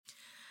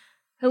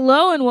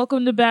Hello and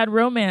welcome to Bad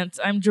Romance.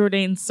 I'm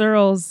Jordan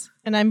Searles.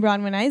 And I'm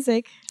Bronwyn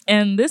Isaac.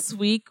 And this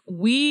week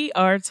we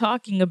are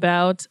talking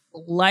about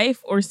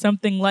Life or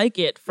Something Like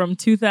It from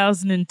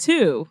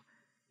 2002.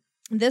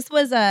 This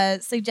was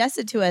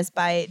suggested to us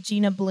by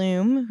Gina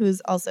Bloom, who's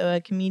also a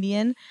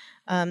comedian.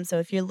 So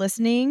if you're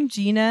listening,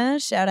 Gina,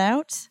 shout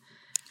out.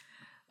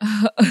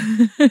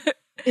 It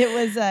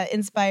was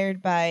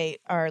inspired by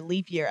our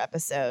leap year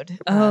episode.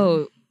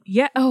 Oh,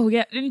 yeah.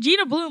 And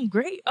Gina Bloom,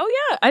 great. Oh,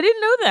 yeah. I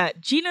didn't know that.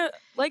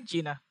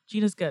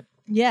 Gina's good.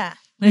 Yeah.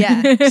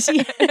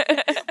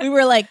 We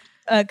were like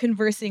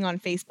conversing on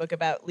Facebook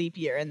about leap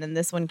year, and then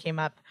this one came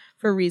up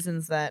for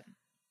reasons that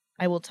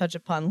I will touch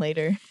upon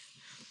later.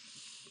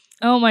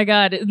 Oh my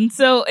God. And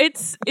so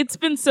it's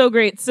been so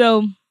great.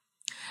 So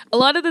a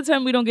lot of the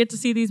time we don't get to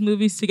see these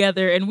movies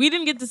together, and we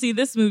didn't get to see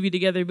this movie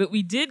together, but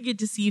we did get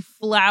to see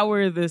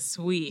Flower this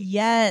week.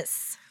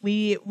 Yes.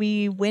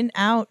 We went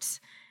out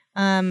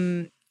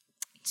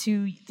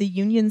to the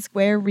Union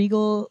Square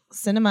Regal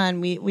Cinema,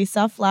 and we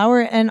saw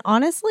Flower, and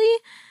honestly,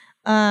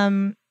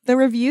 the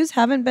reviews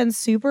haven't been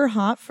super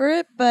hot for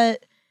it,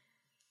 but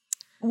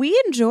we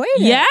enjoyed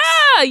it. Yeah,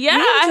 I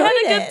had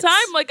a good it.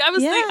 time. Like I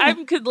was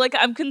thinking,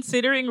 I'm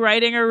considering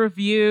writing a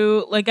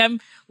review. I'm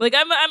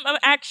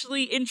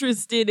actually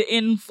interested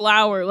in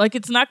Flower. Like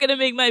it's not going to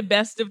make my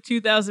best of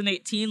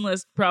 2018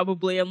 list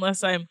probably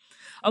unless I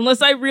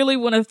really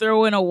want to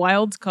throw in a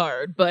wild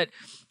card, but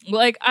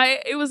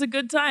it was a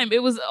good time.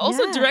 It was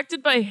also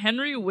directed by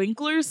Henry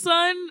Winkler's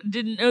son.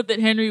 Didn't know that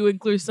Henry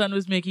Winkler's son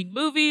was making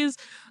movies.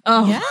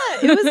 Yeah,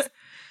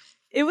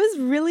 it was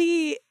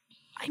really.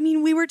 I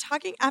mean, we were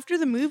talking after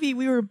the movie.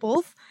 We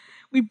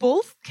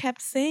both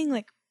kept saying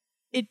like,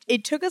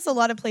 it took us a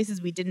lot of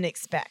places we didn't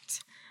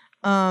expect,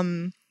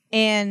 and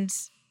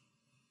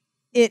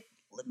it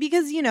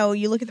because you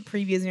look at the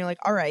previews and you're like,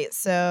 all right,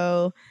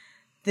 so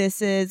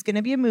this is going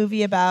to be a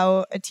movie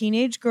about a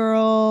teenage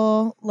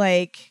girl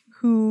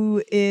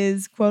who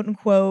is quote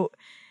unquote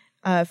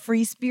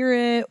free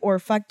spirit or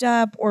fucked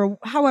up or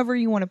however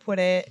you want to put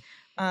it.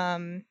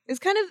 It's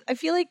kind of, I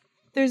feel like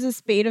there's a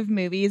spate of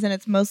movies and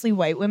it's mostly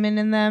white women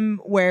in them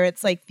where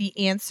it's like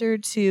the answer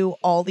to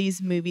all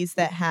these movies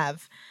that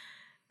have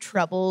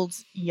troubled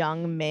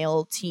young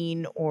male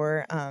teen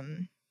or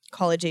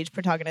college age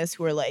protagonists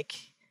who are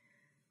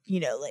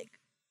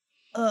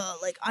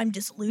I'm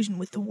disillusioned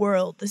with the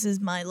world. This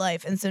is my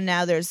life. And so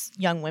now there's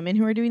young women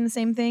who are doing the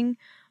same thing.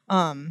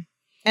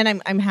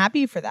 And I'm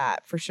happy for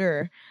that, for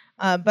sure.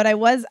 But I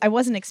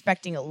wasn't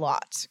expecting a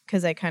lot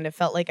because I kind of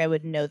felt like I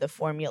would know the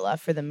formula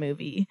for the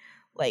movie.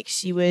 Like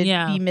she would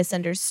be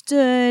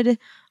misunderstood,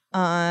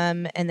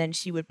 and then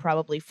she would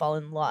probably fall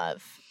in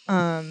love.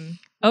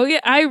 Oh yeah,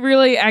 I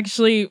really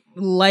actually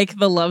like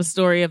the love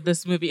story of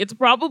this movie. It's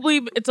probably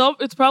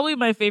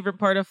my favorite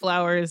part of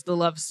Flower is the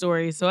love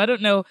story. So I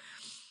don't know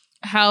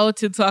how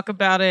to talk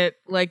about it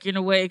in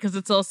a way because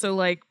it's also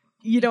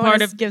you don't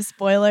want to give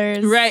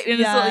spoilers, right?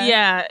 And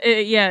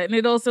and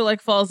it also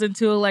falls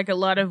into a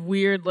lot of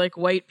weird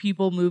white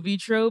people movie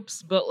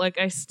tropes. But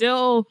I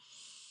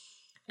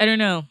don't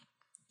know.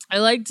 I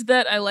liked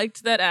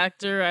that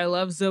actor. I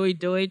love Zoe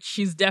Deutsch.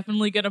 She's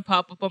definitely gonna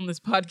pop up on this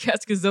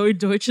podcast because Zoe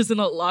Deutsch is in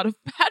a lot of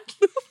bad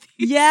movies.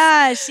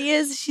 Yeah, she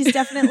is. She's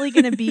definitely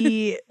gonna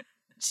be.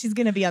 She's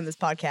gonna be on this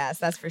podcast.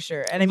 That's for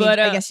sure. And I mean,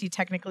 I guess she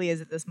technically is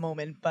at this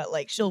moment, but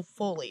she'll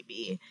fully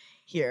be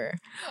here.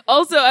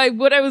 Also,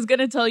 what I was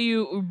gonna tell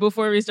you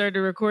before we started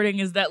recording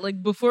is that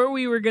before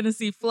we were gonna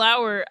see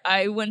Flower,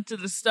 I went to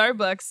the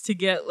Starbucks to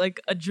get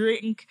a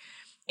drink.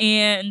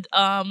 And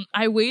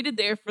I waited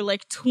there for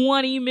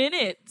 20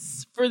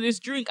 minutes for this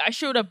drink. I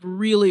showed up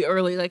really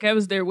early. I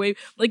was there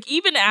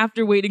even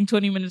after waiting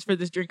 20 minutes for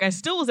this drink, I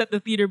still was at the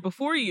theater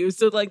before you.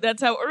 So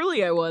that's how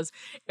early I was.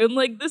 And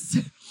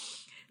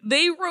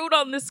they wrote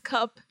on this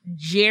cup,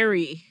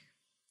 Jerry.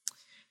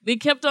 They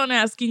kept on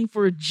asking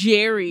for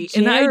Jerry.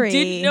 And I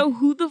didn't know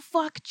who the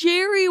fuck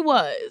Jerry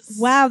was.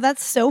 Wow,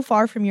 that's so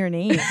far from your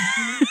name.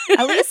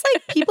 At least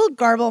people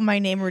garble my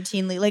name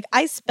routinely.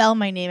 I spell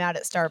my name out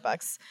at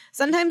Starbucks.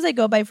 Sometimes I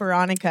go by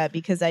Veronica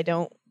because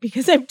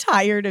I'm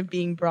tired of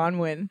being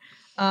Bronwyn.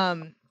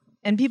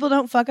 And people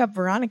don't fuck up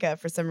Veronica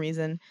for some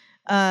reason.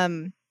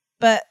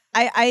 But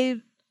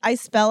I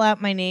spell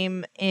out my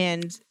name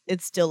and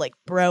it's still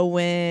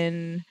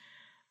Browyn.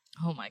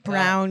 Oh my God.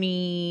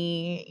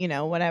 Brownie,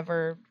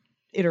 whatever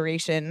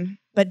iteration.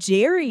 But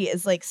Jerry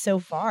is so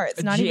far.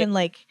 It's not even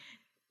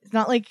it's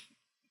not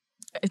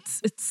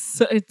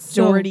it's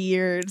Jordy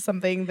or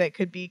something that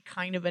could be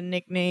kind of a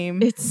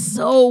nickname. It's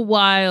so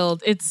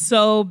wild. It's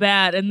so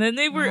bad. And then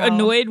they were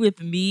annoyed with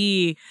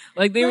me.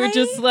 They were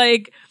just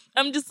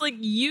I'm just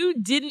you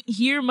didn't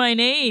hear my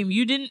name.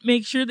 You didn't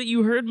make sure that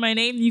you heard my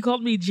name. You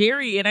called me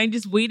Jerry and I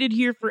just waited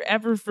here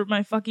forever for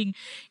my fucking...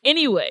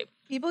 Anyway.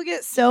 People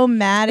get so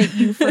mad at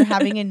you for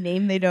having a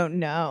name they don't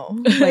know,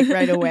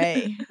 right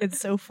away. It's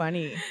so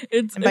funny.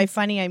 And by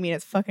funny, I mean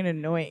it's fucking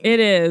annoying.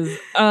 It is.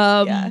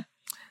 Yeah.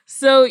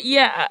 So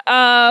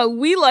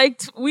we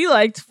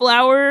liked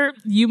Flower.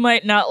 You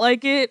might not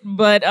like it,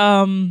 but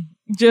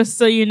just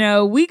so you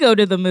know, we go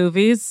to the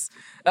movies.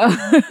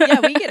 Yeah,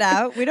 we get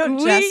out. We don't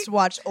We- just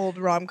watch old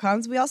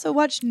rom-coms. We also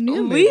watch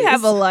new movies. We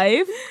have a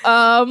life.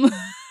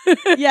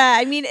 Yeah,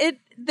 I mean,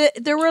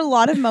 there were a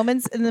lot of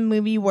moments in the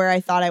movie where I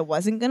thought I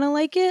wasn't gonna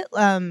like it,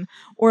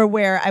 or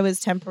where I was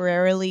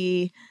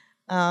temporarily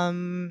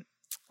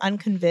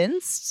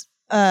unconvinced.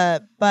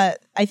 But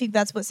I think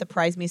that's what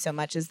surprised me so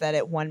much, is that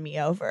it won me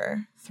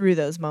over through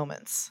those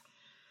moments.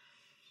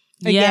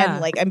 Again, Yeah.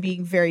 like, I'm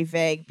being very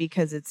vague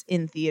because it's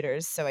in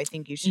theaters, so I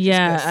think you should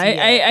Yeah, just go see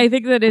it. I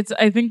think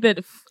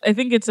that I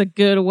think it's a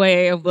good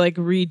way of like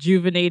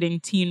rejuvenating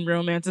teen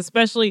romance,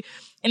 especially,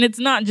 and it's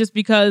not just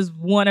because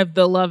one of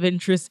the love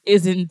interests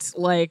isn't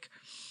like,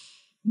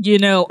 you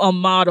know, a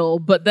model,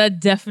 but that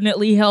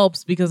definitely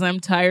helps because I'm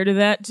tired of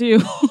that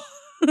too.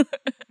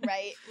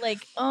 Right?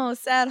 Like, oh,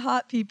 sad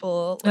hot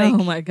people. Like,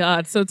 Oh my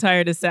god, so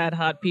tired of sad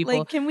hot people.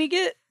 like, can we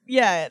get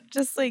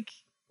just like,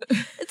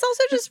 it's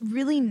also just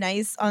really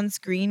nice on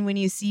screen when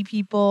you see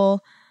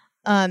people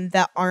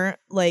that aren't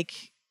like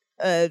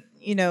a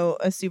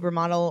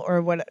supermodel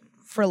or what,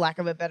 for lack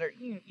of a better,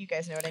 you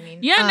guys know what I mean.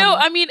 Yeah, no,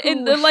 I mean,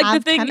 and who like the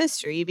have thing,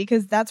 chemistry,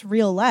 because that's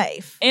real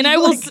life. and I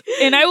will Like,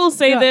 and I will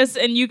say Yeah. this,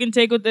 and you can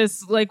take with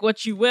this like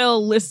what you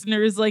will,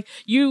 listeners. Like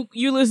you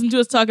listen to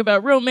us talk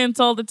about romance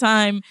all the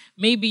time.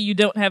 Maybe you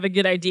don't have a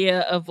good idea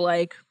of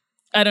like,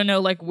 I don't know,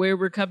 like where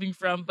we're coming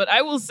from. But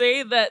I will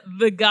say that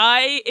the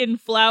guy in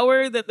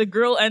Flower that the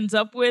girl ends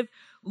up with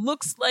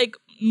looks like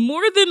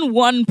more than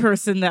one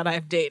person that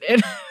I've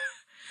dated.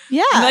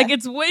 yeah, Like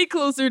it's way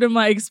closer to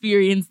my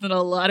experience than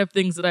a lot of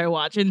things that I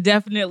watch, and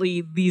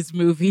definitely these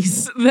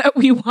movies that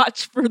we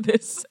watch for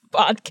this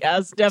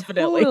podcast.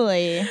 Definitely.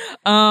 totally.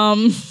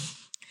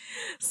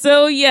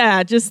 So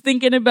yeah, just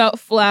thinking about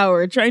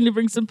Flower, trying to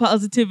bring some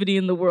positivity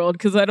in the world,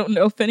 because I don't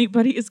know if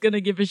anybody is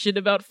gonna give a shit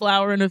about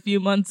Flower in a few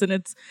months, and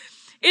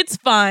it's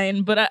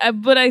fine, but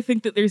I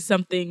think that there's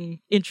something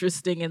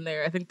interesting in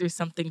there. I think there's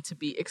something to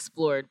be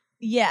explored.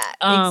 Yeah,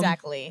 Um,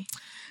 exactly.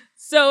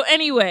 So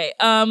anyway,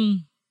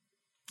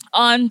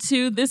 on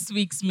to this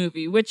week's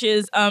movie, which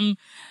is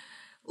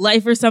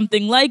Life or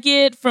Something Like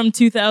It from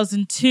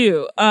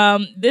 2002.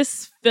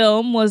 This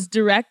film was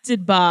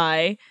directed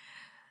by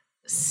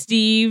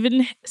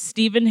Stephen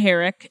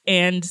Herrick,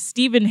 and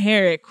Stephen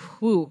Herrick,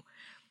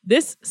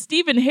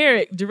 Stephen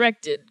Herrick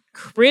directed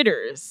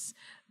Critters,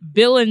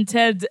 Bill and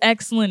Ted's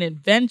Excellent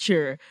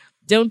Adventure,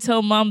 Don't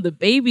Tell Mom the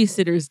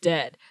Babysitter's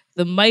Dead,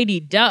 The Mighty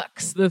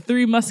Ducks, The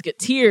Three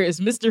Musketeers,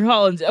 Mr.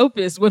 Holland's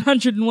Opus,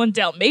 101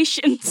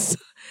 Dalmatians.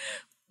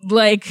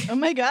 Like, Oh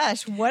my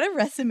gosh, what a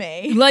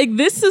resume. like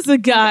this is a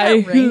guy Look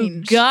at that who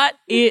range. got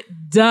it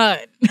done.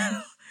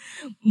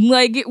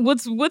 Like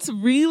what's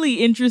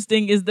really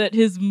interesting is that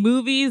his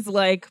movies,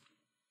 like,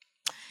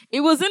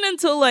 it wasn't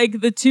until like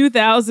the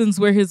 2000s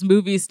where his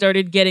movies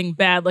started getting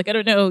bad. Like, I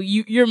don't know,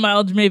 your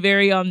mileage may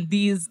vary on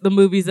the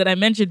movies that I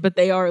mentioned, but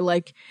they are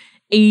like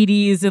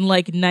 80s and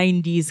like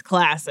 90s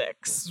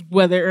classics,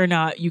 whether or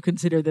not you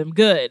consider them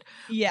good.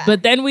 Yeah,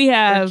 But then we they're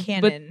have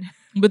canon.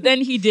 but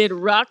then he did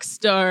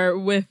Rockstar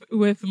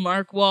with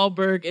Mark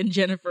Wahlberg and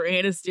Jennifer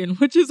Aniston,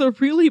 which is a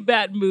really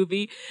bad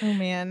movie. Oh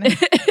man,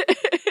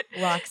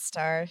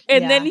 Rockstar.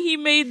 And Yeah. then he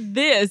made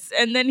this,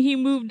 and then he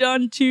moved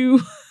on to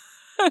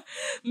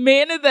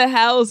Man of the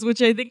House,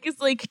 which I think is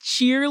like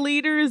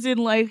cheerleaders in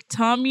like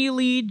Tommy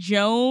Lee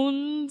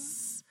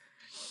Jones.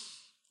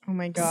 Oh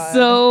my god.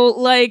 So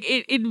like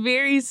it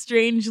very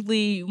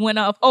strangely went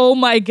off. Oh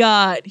my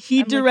god, he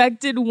I'm like-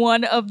 directed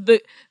one of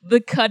the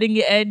cutting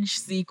edge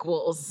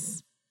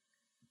sequels.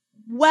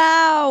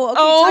 Wow. Okay,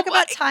 Oh talk my-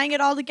 about tying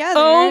it all together.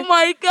 Oh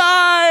my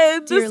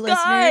god, dear this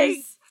guy.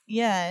 listeners.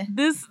 Yeah.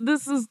 This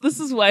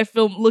is why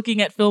looking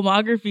at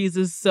filmographies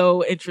is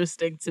so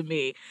interesting to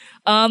me.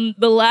 The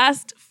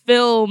last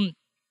film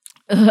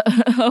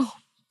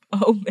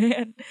oh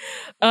man.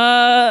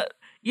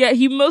 Yeah,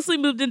 he mostly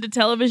moved into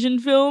television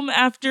film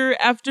after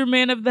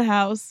Man of the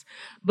House,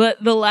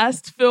 but the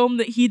last film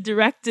that he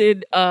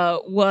directed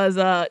was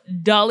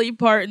Dolly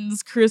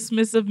Parton's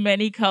Christmas of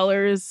Many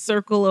Colors,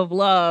 Circle of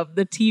Love,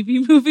 the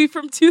TV movie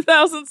from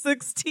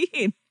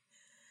 2016.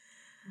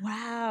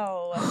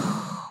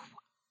 Wow.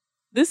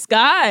 This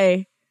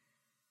guy,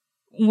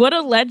 what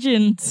a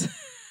legend.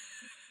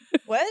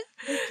 What?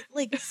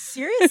 Like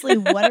seriously,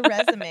 what a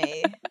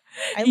resume.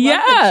 I love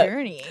Yeah. the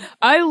journey.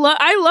 I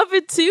love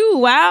it too.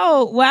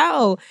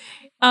 Wow.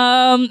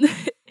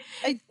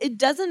 It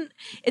doesn't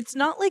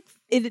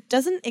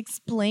doesn't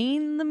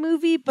explain the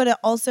movie, but it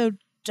also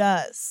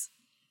does.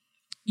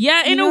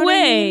 Yeah, You in know a what I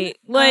way. mean?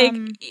 Like,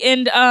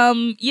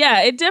 and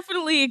yeah, it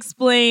definitely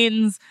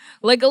explains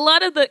like a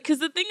lot of because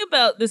the thing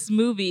about this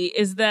movie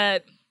is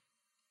that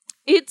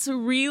it's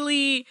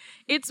really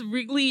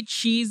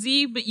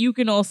cheesy, but you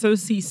can also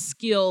see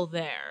skill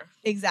there.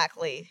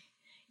 Exactly.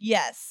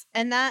 Yes.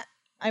 And that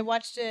I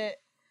watched it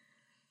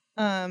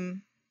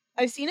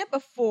I've seen it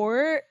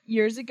before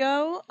years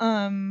ago.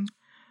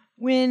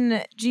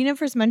 When Gina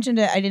first mentioned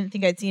it, I didn't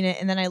think I'd seen it,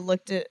 and then I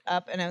looked it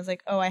up and I was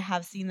like, "Oh, I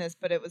have seen this,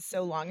 but it was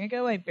so long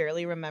ago, I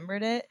barely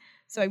remembered it."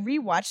 So I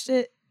rewatched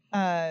it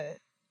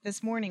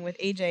this morning with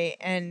AJ,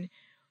 and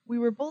we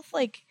were both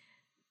like,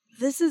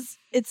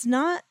 it's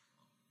not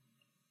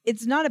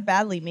a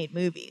badly made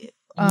movie.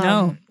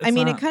 No, I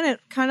mean, not. it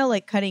kind of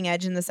like cutting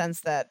edge in the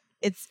sense that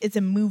it's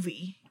a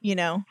movie, you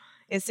know.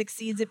 It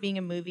succeeds at being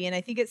a movie, and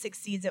I think it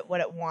succeeds at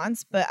what it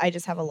wants, but I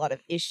just have a lot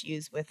of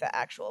issues with the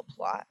actual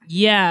plot.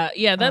 Yeah,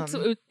 that's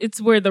it's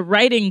where the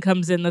writing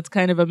comes in. That's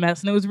kind of a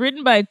mess. And it was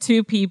written by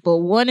two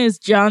people. One is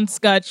John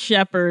Scott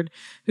Shepherd,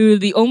 who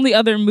the only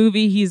other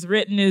movie he's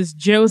written is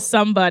Joe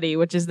Somebody,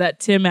 which is that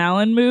Tim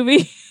Allen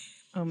movie.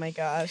 Oh my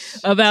gosh.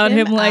 About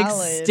Tim him like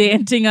Allen.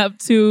 standing up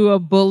to a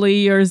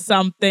bully or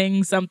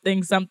something.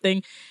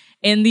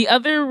 And the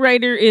other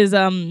writer is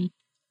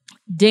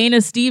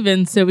Dana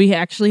Stevens, so we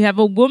actually have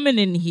a woman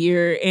in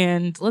here.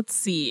 And let's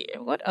see,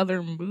 what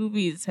other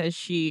movies has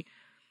she?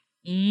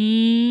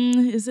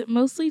 Is it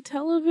mostly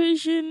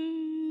television?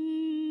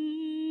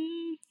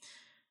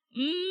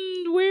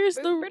 Where's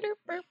the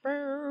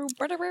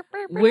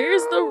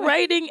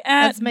writing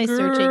at? That's my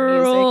searching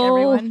girl? music,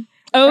 everyone.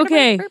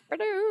 Okay.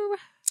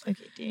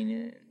 Okay,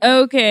 Dana.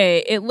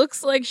 Okay, it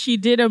looks like she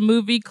did a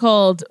movie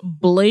called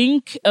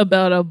Blink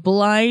about a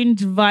blind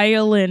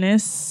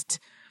violinist.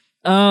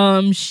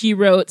 She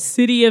wrote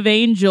City of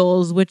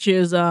Angels, which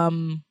is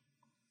wow.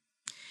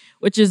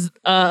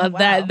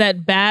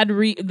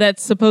 that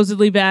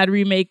supposedly bad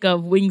remake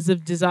of Wings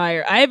of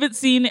Desire. I haven't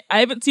seen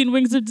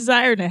Wings of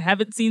Desire, and I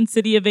haven't seen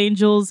City of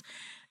Angels,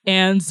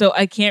 and so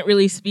I can't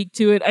really speak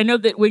to it. I know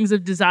that Wings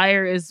of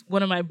Desire is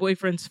one of my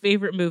boyfriend's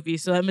favorite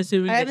movies, so I'm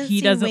assuming that he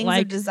doesn't Wings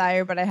like of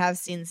Desire, but I have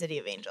seen City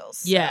of Angels.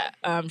 So. Yeah.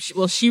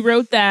 She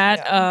wrote that.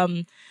 Yeah.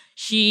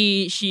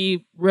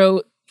 She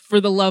wrote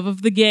For the Love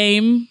of the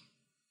Game.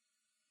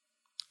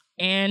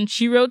 And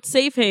she wrote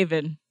Safe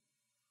Haven.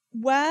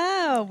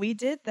 Wow, we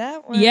did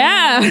that one.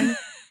 Yeah.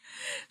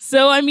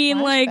 So I mean,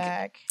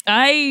 Flashback.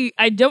 like,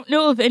 I don't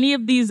know if any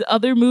of these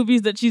other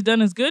movies that she's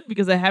done is good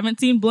because I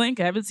haven't seen Blink,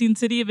 I haven't seen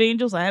City of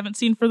Angels, I haven't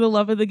seen For the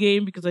Love of the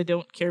Game because I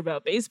don't care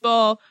about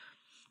baseball.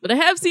 But I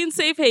have seen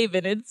Safe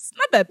Haven. It's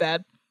not that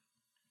bad.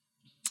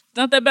 It's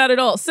not that bad at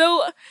all.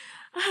 So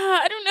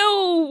I don't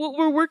know what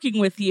we're working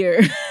with here.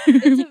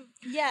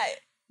 Yeah.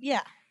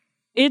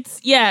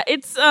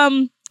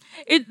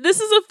 This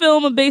is a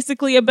film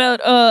basically about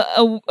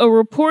a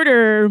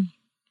reporter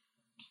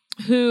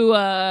who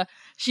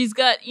she's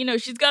got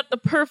the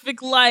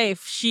perfect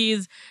life.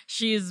 She's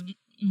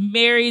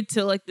married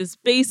to like this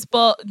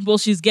baseball. Well,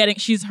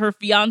 her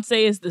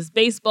fiance is this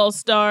baseball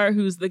star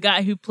who's the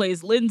guy who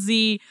plays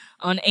Lindsay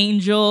on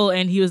Angel,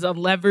 and he was on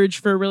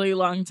Leverage for a really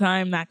long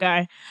time. That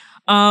guy,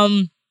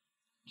 and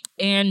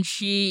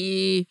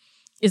she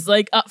is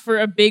like up for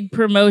a big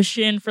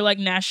promotion for like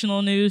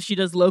national news. She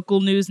does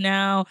local news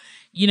now.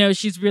 You know,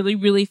 she's really,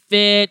 really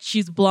fit.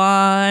 She's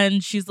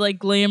blonde. She's like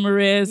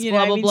glamorous,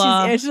 blah, blah,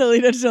 blah. She's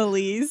Angelina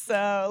Jolie,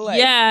 so like,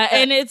 yeah, that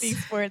and it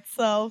speaks for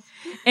itself.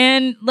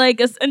 And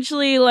like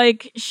essentially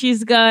like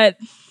she's got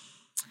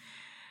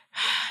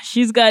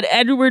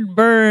Edward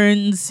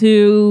Burns,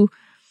 who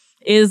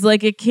is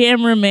like a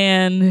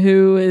cameraman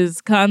who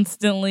is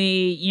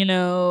constantly, you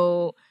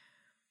know,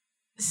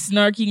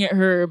 snarking at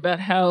her about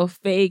how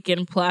fake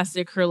and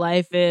plastic her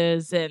life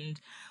is, and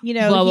you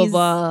know, blah blah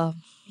blah.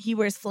 He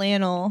wears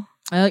flannel.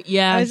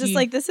 Yeah, I was just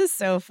like, this is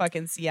so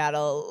fucking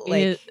Seattle.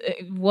 Like,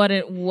 what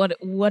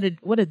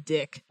a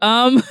dick.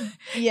 Yeah,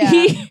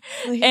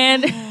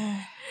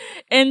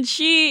 and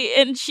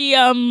she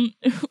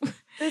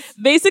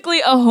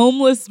basically a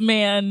homeless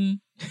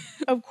man.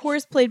 Of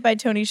course, played by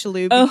Tony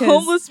Shalhoub. A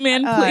homeless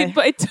man played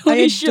by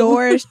Tony Shalhoub.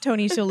 I adore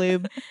Tony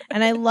Shalhoub.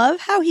 And I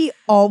love how he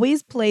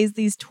always plays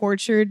these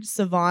tortured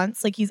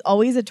savants. Like, he's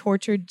always a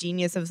tortured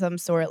genius of some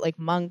sort, like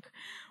Monk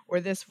or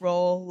this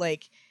role.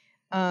 Like,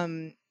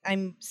 I'm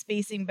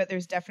spacing, but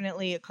there's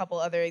definitely a couple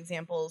other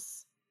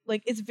examples.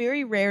 Like, it's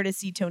very rare to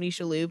see Tony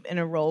Shalhoub in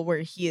a role where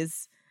he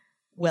is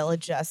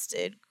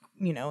well-adjusted,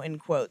 you know, in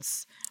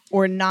quotes,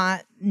 or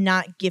not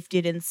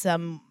gifted in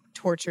some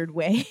tortured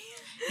way.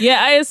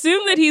 Yeah, I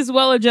assume that he's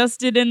well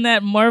adjusted in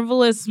that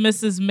marvelous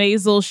Mrs.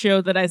 Maisel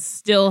show that I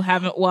still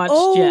haven't watched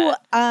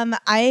yet.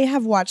 I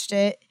have watched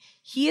it.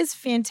 He is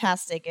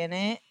fantastic in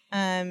it.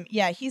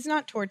 Yeah, he's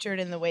not tortured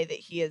in the way that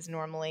he is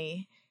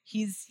normally.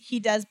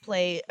 He does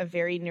play a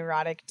very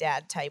neurotic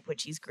dad type,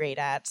 which he's great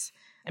at.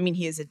 I mean,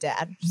 he is a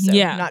dad, so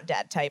not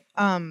dad type.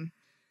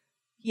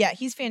 Yeah,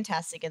 he's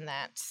fantastic in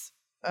that.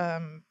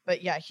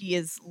 But yeah, he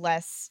is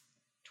less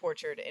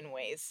tortured in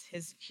ways.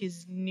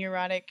 His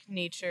neurotic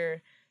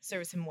nature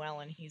serves him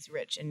well, and he's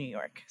rich in New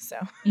York. So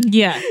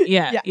yeah.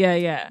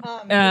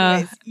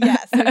 Anyways,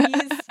 so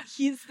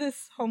he's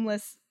this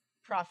homeless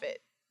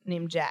prophet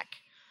named Jack.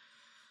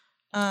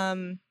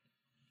 And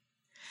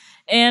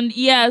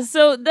yeah,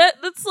 so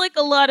that's like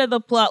a lot of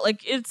the plot.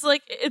 Like it's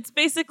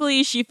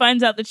basically she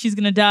finds out that she's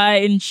gonna die,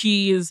 and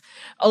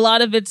a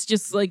lot of it's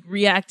just like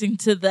reacting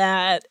to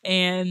that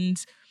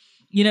and,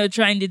 you know,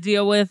 trying to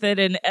deal with it,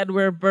 and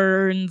Edward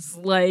Burns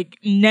like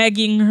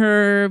negging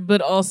her,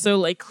 but also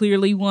like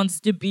clearly wants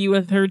to be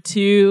with her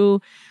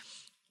too,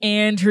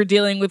 and her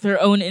dealing with her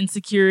own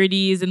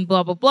insecurities and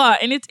blah blah blah.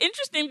 And it's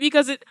interesting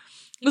because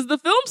Because the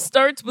film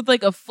starts with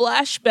like a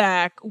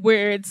flashback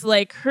where it's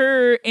like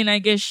her, and I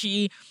guess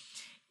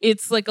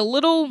it's like a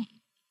little.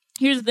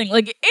 Here's the thing,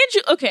 like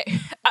okay,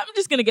 I'm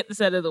just gonna get this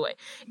out of the way.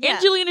 Yeah.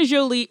 Angelina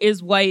Jolie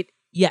is white,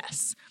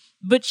 yes,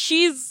 but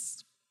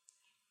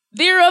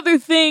there are other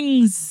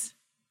things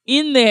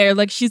in there,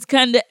 like she's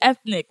kind of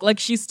ethnic, like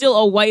she's still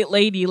a white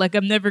lady. Like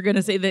I'm never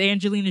gonna say that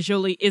Angelina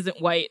Jolie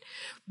isn't white,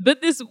 but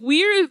this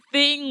weird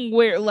thing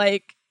where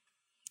like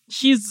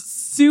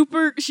she's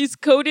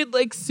coded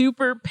like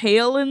super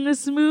pale in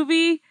this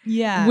movie,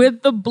 Yeah.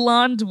 with the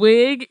blonde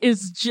wig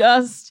it's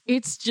just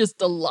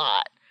a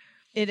lot.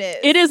 It is.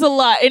 It is a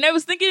lot. And I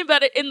was thinking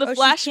about it in the She's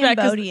flashback.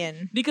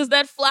 Cambodian. Because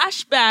that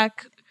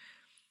flashback,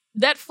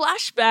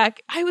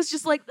 I was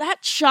just like,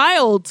 that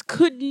child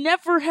could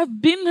never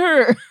have been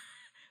her.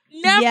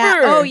 Never.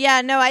 Yeah. Oh,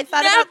 yeah. No, I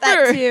thought about that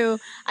Never. too.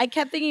 I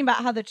kept thinking about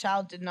how the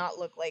child did not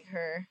look like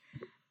her.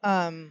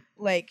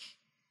 Like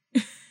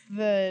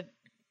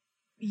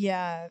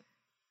yeah.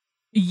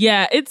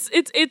 Yeah, it's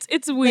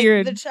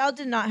weird. Like, the child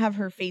did not have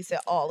her face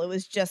at all. It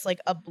was just like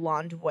a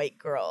blonde white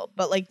girl,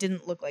 but like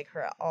didn't look like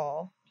her at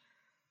all.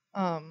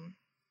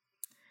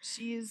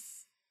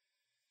 She's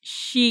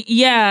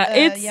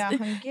Hungarian,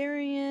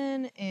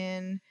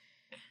 and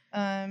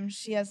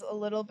she has a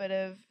little bit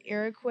of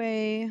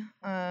Iroquois.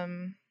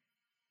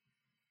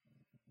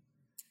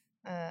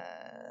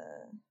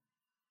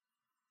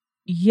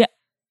 Yeah.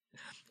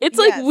 It's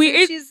like so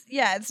weird.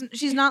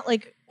 She's not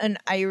like an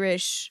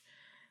Irish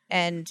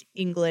and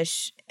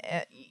English,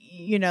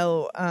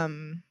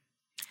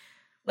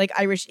 like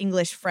Irish,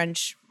 English,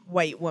 French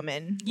white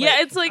woman. Yeah,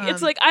 it's like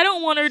I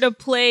don't want her to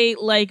play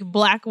like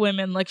black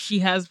women like she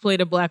has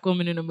played a black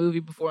woman in a movie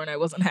before, and I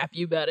wasn't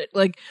happy about it.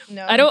 Like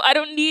no. I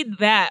don't need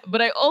that,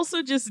 but I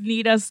also just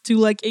need us to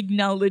like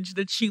acknowledge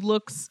that she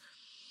looks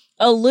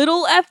a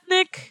little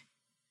ethnic,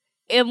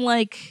 and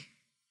like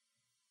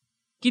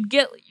you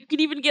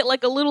could even get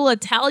like a little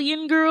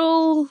Italian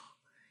girl.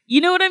 You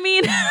know what I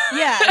mean?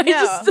 Yeah,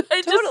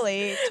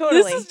 totally.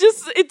 This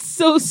is it's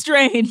so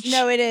strange.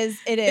 No, it is.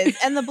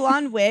 And the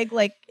blonde wig,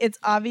 like, it's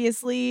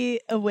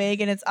obviously a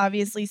wig, and it's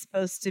obviously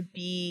supposed to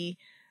be,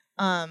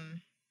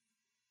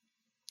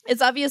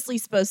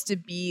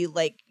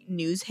 like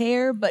news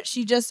hair, but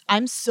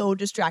I'm so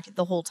distracted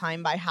the whole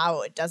time by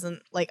how it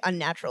doesn't, like,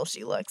 unnatural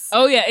she looks.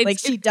 Oh yeah,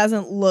 she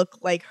doesn't look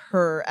like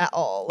her at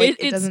all. Like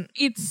it doesn't.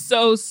 It's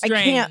so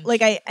strange. I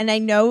can't I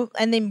know,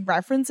 and they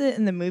reference it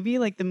in the movie.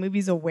 Like the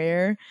movie's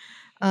aware,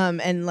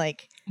 and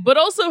like. But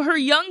also, her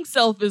young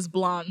self is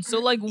blonde. So,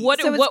 like, what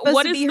is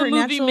the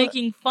movie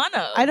making fun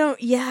of? I don't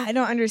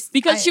understand.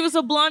 Because she was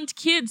a blonde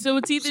kid, so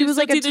it's either she was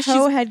like a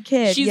towhead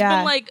kid. She's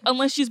been like,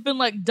 unless she's been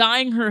like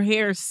dyeing her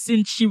hair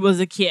since she was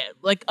a kid,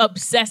 like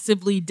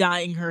obsessively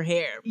dyeing her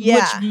hair. Yeah,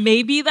 which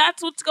maybe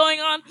that's what's going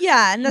on.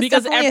 Yeah, and that's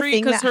because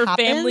her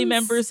family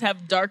members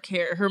have dark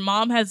hair. Her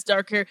mom has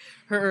dark hair.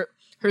 Her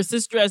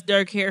sister has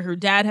dark hair. Her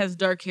dad has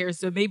dark hair.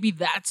 So maybe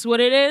that's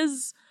what it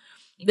is.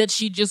 That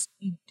she just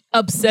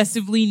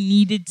obsessively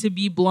needed to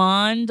be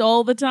blonde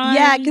all the time.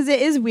 Yeah, because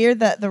it is weird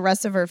that the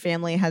rest of her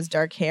family has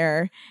dark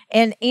hair,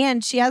 and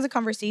she has a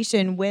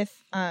conversation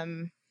with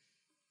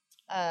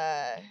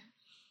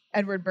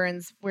Edward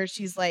Burns where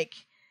she's like,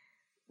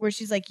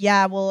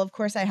 yeah, well, of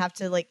course I have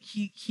to, like,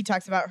 he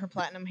talks about her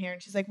platinum hair,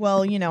 and she's like,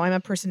 well, I'm a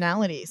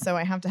personality, so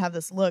I have to have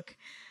this look.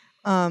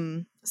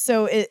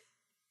 So it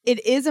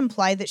is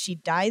implied that she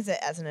dyes it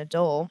as an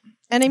adult.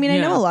 And I mean, I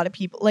know a lot of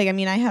people, like, I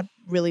mean, I had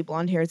really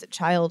blonde hair as a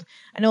child.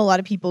 I know a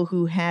lot of people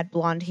who had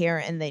blonde hair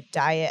and they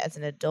dye it as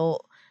an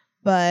adult.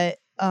 But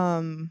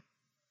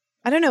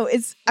I don't know.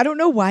 I don't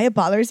know why it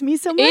bothers me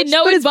so much.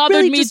 It bothered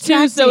really me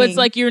too. So it's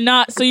like you're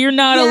not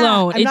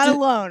alone. I'm not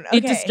alone. Okay.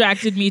 It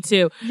distracted me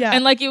too. Yeah.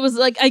 And like it was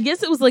like, I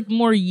guess it was like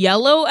more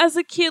yellow as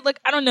a kid. Like,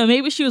 I don't know,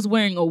 maybe she was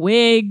wearing a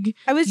wig.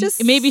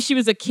 Maybe she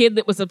was a kid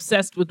that was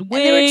obsessed with wigs.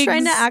 And they were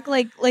trying to act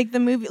like the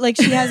movie, like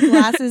she has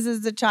glasses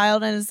as a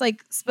child, and it's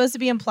like supposed to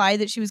be implied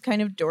that she was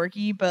kind of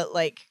dorky, but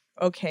like,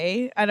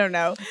 okay, I don't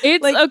know.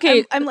 It's like,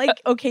 okay. I'm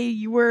like, okay,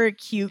 you were a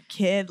cute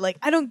kid. Like,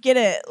 I don't get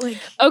it. Like,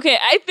 okay,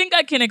 I think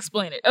I can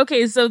explain it.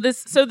 Okay, so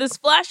this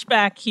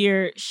flashback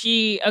here,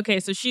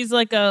 so she's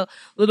like a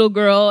little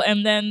girl,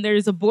 and then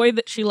there's a boy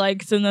that she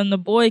likes, and then the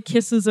boy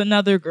kisses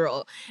another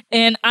girl.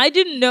 And I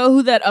didn't know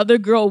who that other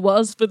girl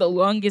was for the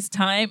longest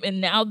time,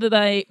 and now that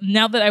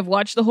I've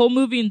watched the whole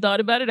movie and thought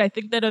about it, I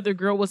think that other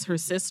girl was her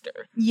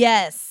sister.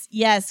 Yes,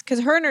 because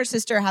her and her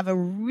sister have a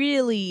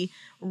really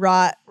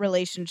wrought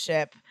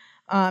relationship.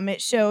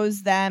 It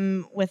shows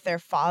them with their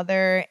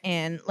father,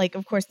 and like,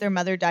 of course, their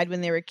mother died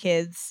when they were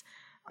kids.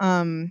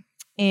 And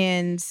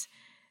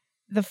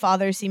the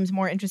father seems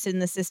more interested in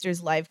the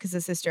sister's life because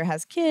the sister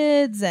has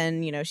kids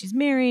and, she's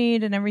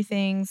married and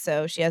everything.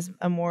 So she has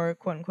a more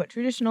quote unquote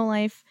traditional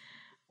life.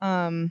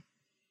 And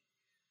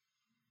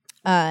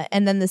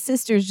then the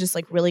sister's just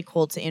like really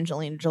cold to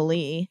Angelina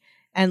Jolie.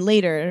 And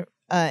later,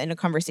 in a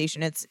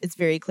conversation, it's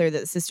very clear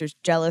that the sister's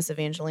jealous of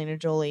Angelina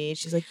Jolie.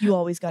 She's like, you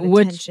always got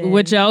attention.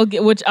 Which I'll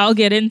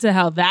get into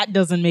how that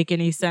doesn't make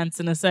any sense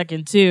in a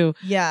second too.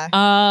 Yeah.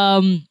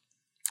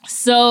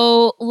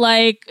 So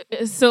we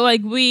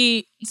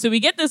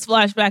get this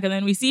flashback, and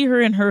then we see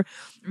her in her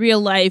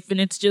real life, and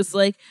it's just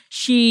like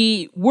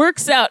she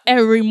works out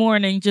every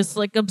morning, just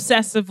like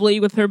obsessively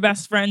with her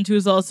best friend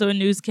who's also a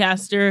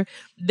newscaster.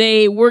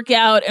 They work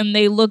out and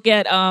they look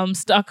at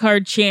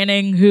Stockard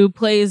Channing, who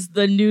plays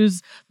the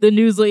news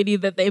lady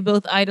that they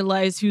both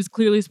idolize, who's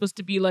clearly supposed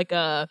to be like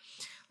a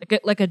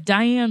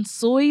Diane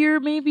Sawyer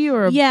maybe,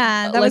 or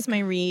that was my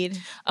read.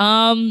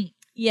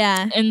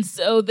 Yeah. And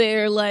so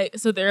they're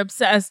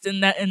obsessed,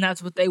 and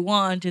that's what they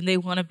want, and they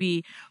want to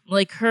be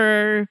like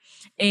her.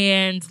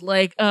 And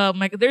like,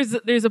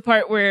 there's a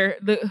part where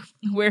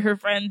her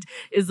friend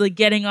is like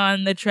getting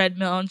on the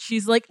treadmill, and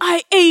she's like,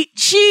 I ate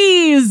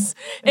cheese,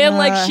 and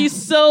like she's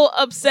so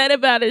upset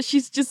about it.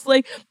 She's just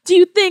like, do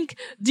you think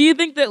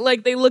that,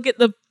 like, they look at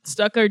the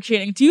Stockard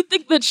Channing, do you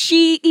think that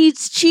she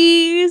eats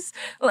cheese?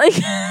 Like,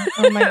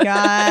 oh my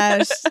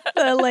gosh.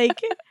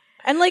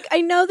 And like,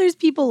 I know there's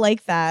people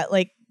like that,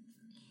 like,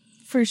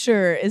 for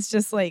sure. It's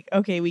just like,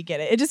 okay, we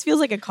get it. It just feels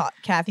like a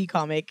Kathy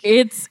comic.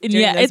 It's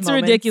moments.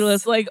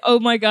 ridiculous. Like,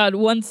 oh my God,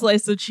 one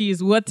slice of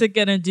cheese, what's it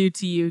gonna do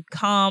to you?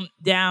 Calm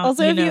down.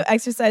 Also, if you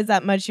exercise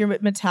that much, your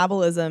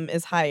metabolism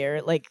is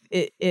higher. Like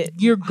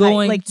you're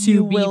going to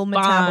you will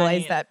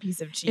metabolize that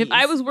piece of cheese. If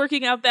I was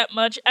working out that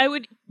much, I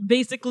would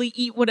basically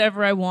eat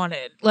whatever I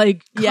wanted.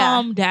 Like,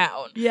 calm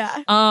down.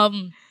 Yeah.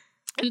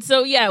 And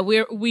so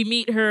we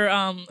meet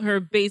her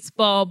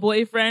baseball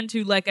boyfriend,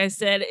 who, like I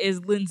said,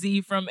 is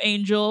Lindsay from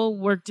Angel,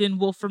 worked in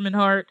Wolfram and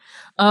Hart.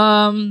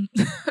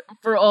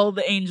 For all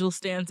the Angel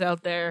stands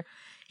out there,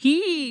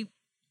 he's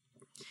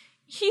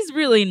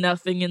really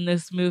nothing in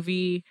this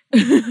movie.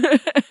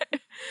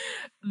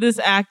 This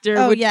actor.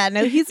 Oh yeah,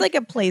 no, he's like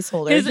a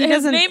placeholder. His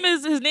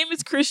name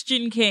is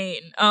Christian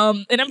Kane.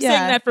 And I'm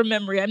saying that from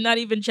memory. I'm not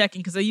even checking,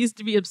 because I used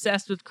to be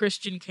obsessed with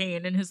Christian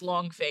Kane and his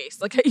long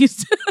face. Like, I used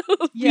to.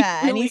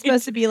 And he's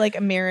supposed to be like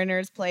a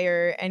Mariners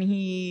player, and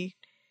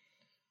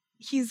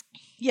his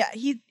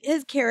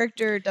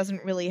character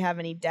doesn't really have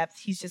any depth.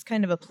 He's just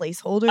kind of a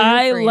placeholder.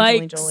 I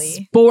like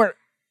sport.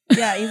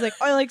 Yeah, he's like,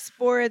 I like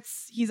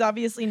sports. He's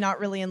obviously not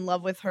really in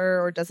love with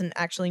her, or doesn't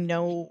actually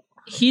know.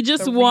 He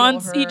just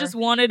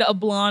wanted a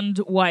blonde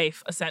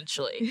wife,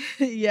 essentially.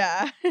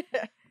 Yeah.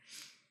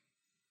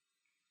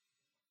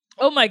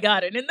 Oh my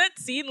God. And in that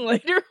scene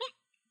later,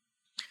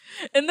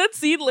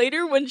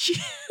 when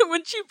she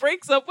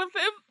breaks up with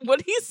him,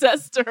 what he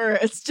says to her,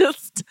 it's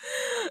just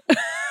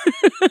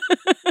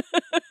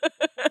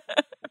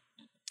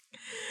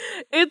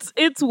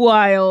it's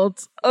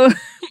wild. I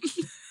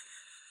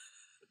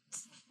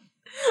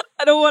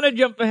don't want to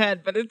jump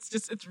ahead, but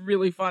it's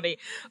really funny.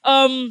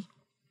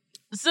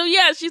 So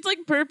yeah, she's like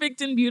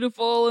perfect and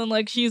beautiful, and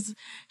like she's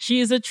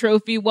a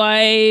trophy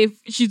wife.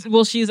 She's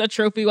a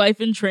trophy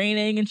wife in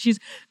training, and she's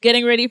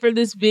getting ready for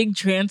this big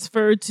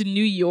transfer to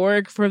New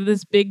York for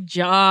this big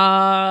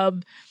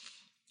job.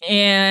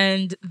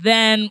 And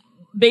then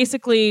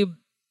basically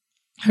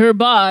her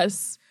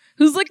boss,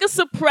 who's like a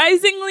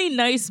surprisingly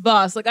nice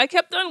boss. Like, I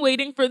kept on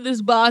waiting for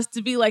this boss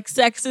to be like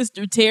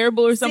sexist or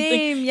terrible or something.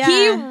 Same, yeah.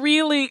 He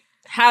really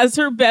has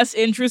her best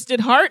interest at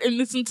heart in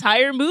this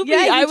entire movie.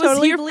 Yeah, I was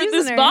totally here for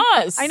this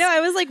boss. I know. I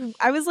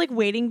was like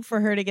waiting for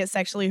her to get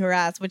sexually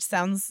harassed, which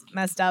sounds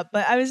messed up,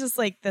 but I was just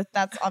like,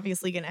 that's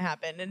obviously going to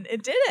happen, and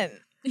it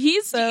didn't.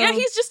 He's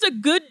just a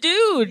good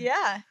dude.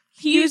 Yeah,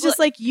 he was just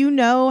like,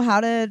 how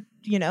to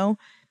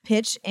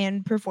pitch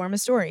and perform a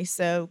story,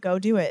 so go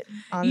do it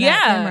on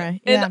that camera.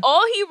 Yeah. And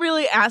all he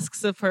really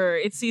asks of her,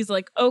 he's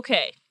like,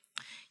 okay,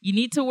 you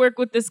need to work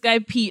with this guy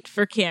Pete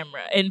for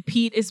camera, and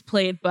Pete is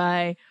played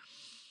by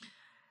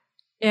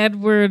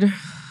Edward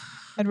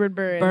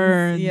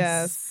Burns.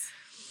 Yes.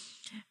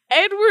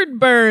 Edward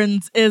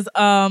Burns is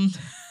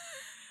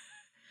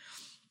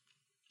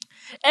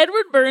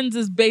Edward Burns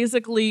is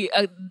basically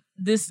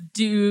this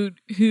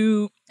dude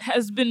who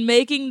has been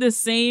making the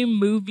same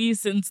movie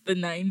since the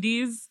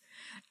 90s.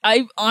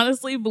 I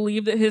honestly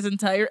believe that his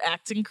entire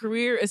acting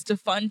career is to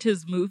fund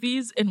his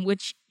movies, in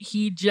which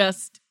he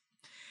just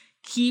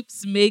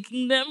keeps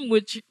making them,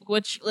 which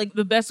like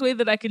the best way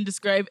that I can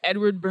describe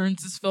Edward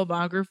Burns'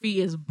 filmography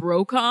is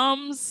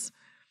brocoms.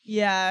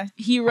 Yeah.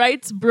 He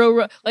writes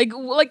like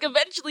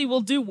eventually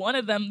we'll do one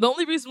of them. The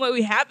only reason why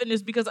we haven't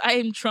is because I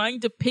am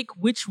trying to pick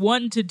which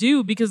one to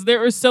do, because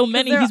there are so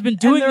many. He's been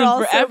doing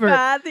them forever. So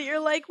bad that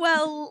you're like,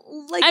 well,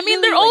 like, I mean,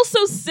 really, they're all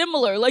so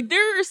similar. Like,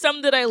 there are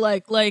some that I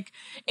like,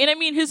 and I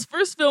mean, his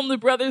first film, The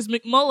Brothers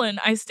McMullen,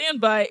 I stand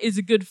by, is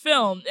a good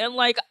film, and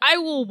like, I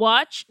will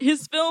watch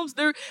his films.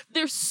 They're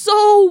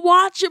so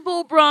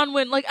watchable,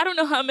 Bronwyn. Like, I don't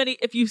know how many.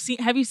 Have you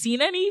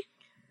seen any?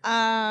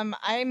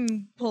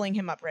 I'm pulling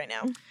him up right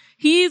now.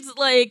 He's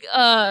like,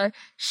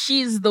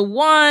 She's the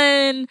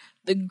One,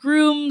 The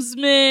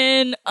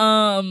Groomsman,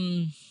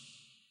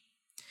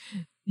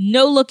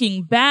 No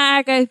Looking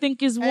Back, I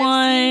think is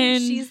one.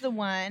 She's the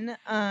One.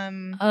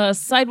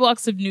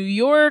 Sidewalks of New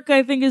York,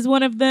 I think is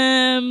one of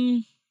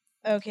them.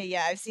 Okay,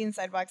 yeah, I've seen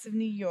Sidewalks of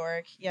New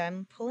York. Yeah,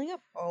 I'm pulling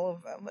up all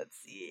of them. Let's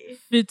see.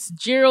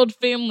 Fitzgerald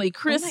Family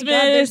Christmas. Oh my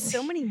God, there's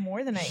so many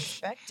more than I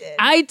expected.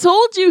 I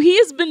told you he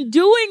has been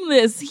doing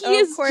this. He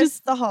is of course,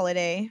 just. The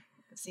Holiday.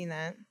 I've seen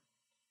that.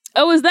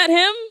 Oh, is that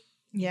him?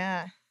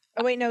 Yeah.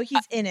 Oh wait, no,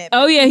 he's in it.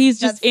 Oh but yeah, he's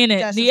just that's- in it.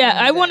 that's just Yeah,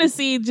 when he's I want to in.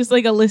 see just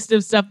like a list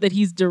of stuff that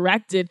he's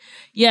directed.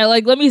 Yeah,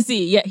 like let me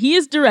see. Yeah, he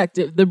is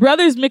directed The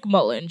Brothers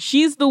McMullen,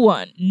 She's the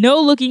One, No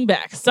Looking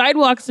Back,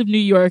 Sidewalks of New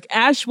York,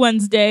 Ash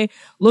Wednesday,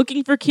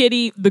 Looking for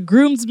Kitty, The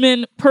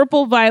Groomsmen,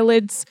 Purple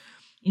Violets,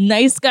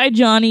 Nice Guy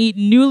Johnny,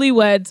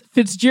 Newlyweds,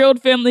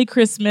 Fitzgerald Family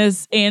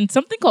Christmas, and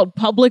something called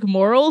Public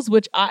Morals,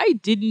 which I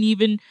didn't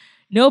even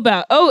know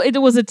about. Oh,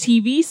 it was a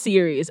TV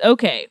series.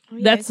 Okay, Oh,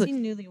 yeah, that's I've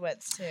seen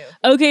Newlyweds too.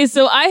 okay.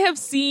 So I have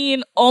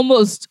seen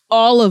almost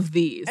all of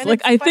these. And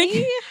like it's I funny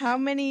think how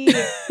many.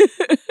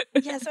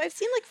 Yeah, so I've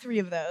seen like 3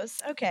 of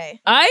those. Okay.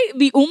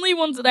 the only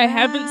ones that I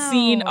haven't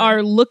seen Wow.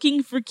 are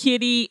Looking for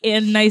Kitty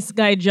and Nice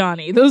Guy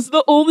Johnny. Those are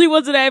the only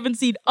ones that I haven't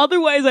seen.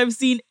 Otherwise, I've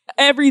seen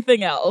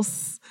everything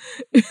else.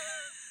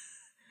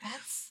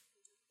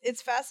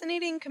 It's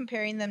fascinating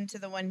comparing them to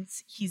the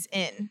ones he's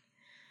in,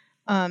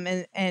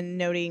 and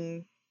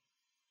noting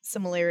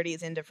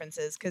similarities and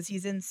differences because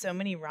he's in so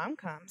many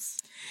rom-coms.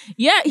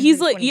 Yeah, He's he's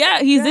in like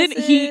 27 he's in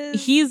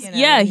Dresses, he's you know,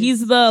 yeah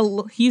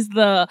he's- he's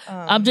the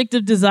Um, Object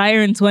of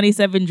Desire in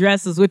 27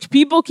 Dresses, which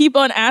people keep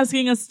on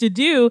asking us to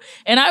do,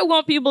 and I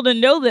want people to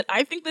know that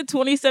I think that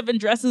 27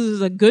 Dresses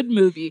is a good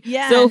movie.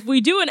 Yeah. So if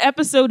we do an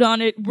episode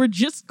on it, we're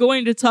just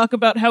going to talk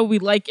about how we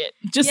like it,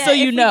 just yeah, so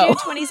you if know. we do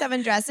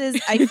 27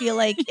 Dresses, I feel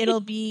like it'll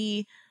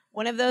be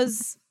one of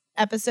those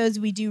episodes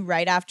we do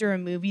right after a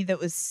movie that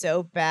was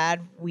so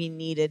bad we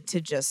needed to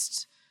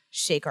just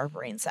shake our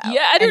brains out.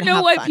 Yeah, I don't and know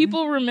have why fun.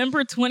 people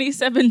remember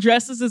 27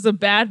 Dresses as a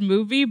bad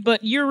movie,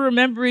 but you're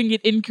remembering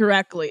it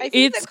incorrectly. I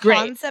think It's the great.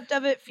 concept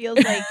of it feels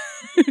like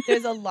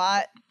there's a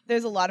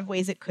lot of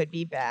ways it could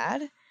be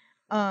bad.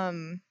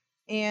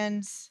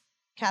 And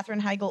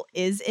Katherine Heigl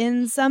is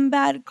in some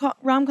bad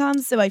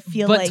rom-coms, so I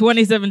feel But like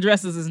 27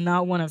 Dresses is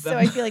not one of them. so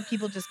I feel like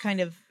people just kind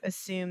of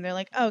assume they're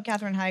like, oh,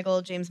 Katherine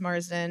Heigl, James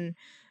Marsden,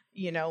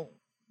 you know,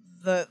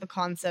 the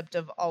concept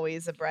of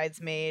always a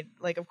bridesmaid,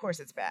 like of course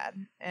it's bad.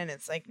 And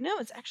it's like, no,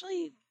 it's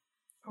actually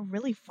a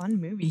really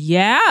fun movie.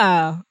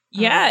 Yeah.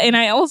 And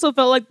I also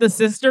felt like the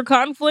sister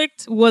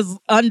conflict was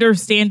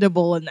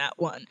understandable in that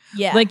one.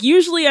 Yeah. Like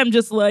usually I'm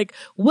just like,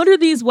 what are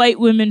these white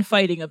women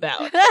fighting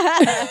about?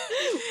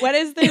 What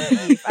is their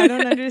beef? I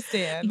don't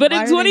understand. But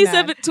Why in are they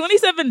mad?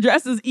 27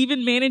 Dresses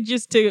even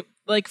manages to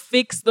like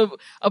fix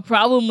a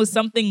problem with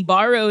something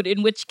borrowed,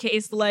 in which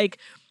case like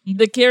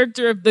the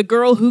character of the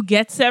girl who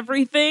gets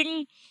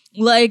everything,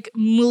 like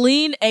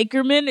Malene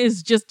Akerman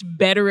is just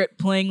better at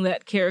playing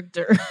that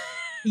character.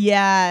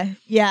 Yeah,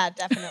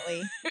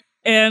 definitely.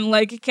 And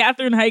like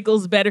Katherine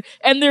Heigl's better,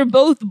 and they're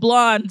both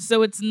blonde,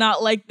 so it's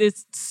not like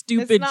this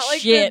stupid It's not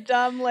like shit. the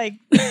dumb like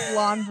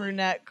blonde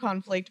brunette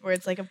conflict where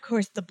it's like, of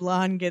course the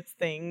blonde gets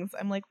things.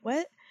 I'm like,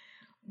 what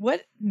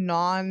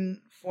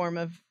non-form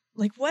of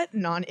like what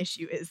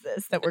non-issue is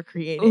this that we're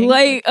creating?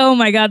 Like, oh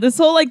my god, this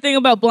whole like thing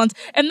about blondes,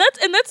 and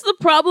that's the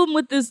problem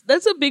with this.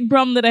 That's a big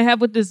problem that I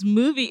have with this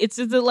movie. It's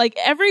just that like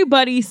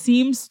everybody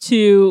seems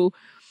to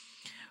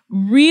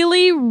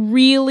really,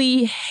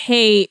 really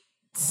hate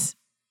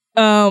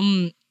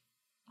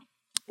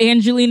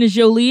Angelina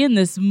Jolie in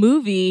this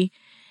movie,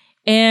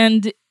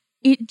 and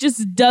it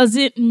just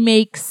doesn't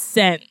make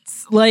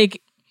sense.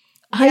 Like,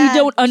 I Yeah,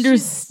 don't she's-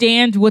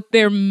 understand what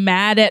they're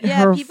mad at yeah,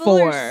 her people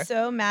for. are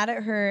so mad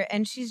at her,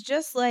 and she's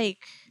just like,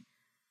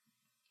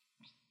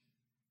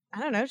 I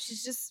don't know,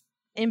 she's just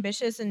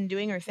ambitious and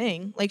doing her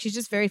thing. Like she's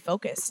just very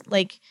focused.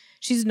 Like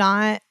she's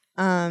not.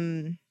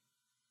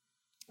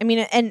 I mean,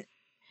 and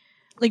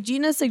like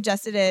Gina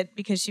suggested it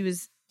because she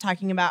was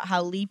talking about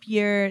how Leap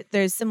Year,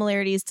 there's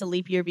similarities to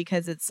Leap Year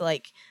because it's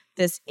like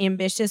this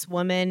ambitious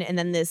woman and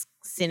then this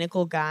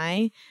cynical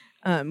guy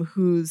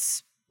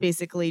who's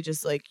basically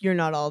just like, you're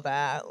not all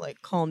that,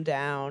 like calm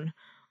down.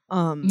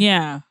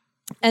 Yeah.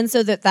 And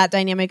so that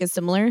dynamic is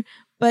similar,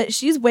 but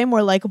she's way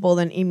more likable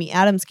than Amy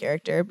Adams'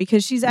 character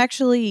because she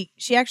actually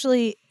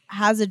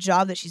has a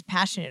job that she's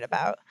passionate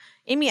about.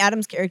 Amy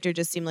Adams' character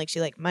just seemed like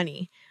she liked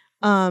money.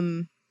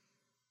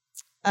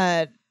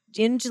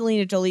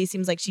 Angelina Jolie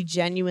seems like she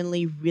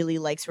genuinely really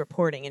likes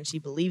reporting and she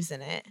believes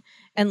in it.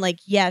 And like,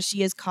 yeah,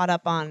 she is caught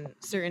up on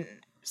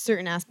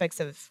certain aspects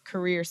of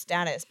career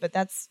status, but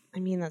that's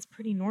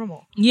pretty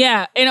normal.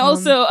 Yeah. And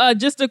also,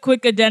 just a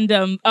quick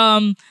addendum.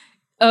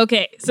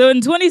 Okay, so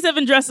in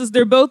 27 Dresses,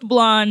 they're both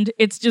blonde.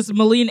 It's just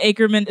Malene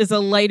Akerman is a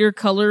lighter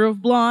color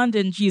of blonde,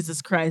 and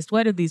Jesus Christ,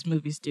 why did these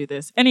movies do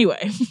this?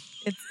 Anyway,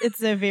 It's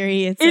so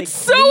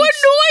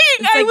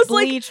annoying. I was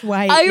like, bleach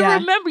white. I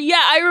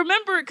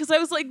remember because I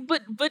was like,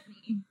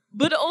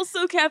 but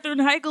also Katherine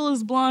Heigl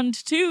is blonde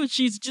too.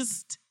 She's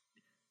just,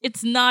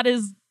 it's not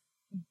as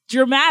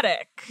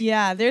dramatic.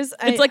 Yeah, It's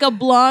like a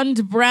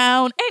blonde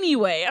brown.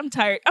 Anyway, I'm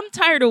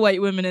tired of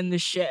white women in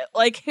this shit.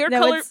 Like hair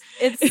color.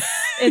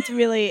 It's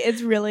really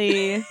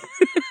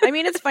I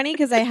mean, it's funny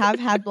because I have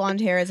had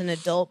blonde hair as an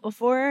adult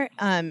before,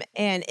 and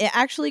it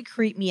actually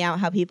creeped me out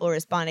how people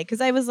responded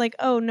because I was like,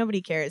 "Oh,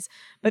 nobody cares,"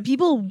 but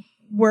people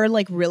were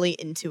like really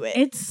into it.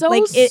 It's so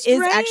like it is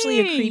strange. actually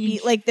a creepy.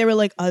 Like they were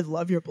like, "I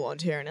love your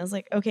blonde hair," and I was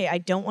like, "Okay, I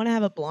don't want to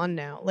have a blonde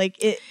now." Like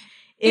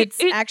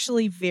it's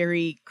actually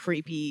very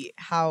creepy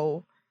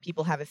how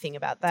people have a thing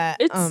about that.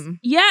 It's and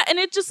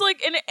it just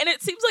like and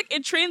it seems like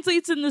it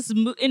translates in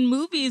in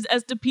movies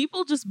as to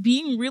people just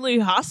being really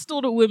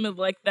hostile to women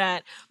like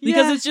that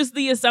because it's just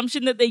the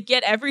assumption that they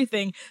get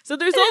everything. So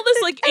there's all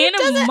this like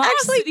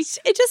animosity.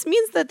 It just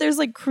means that there's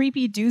like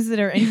creepy dudes that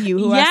are in you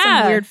who have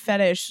some weird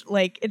fetish.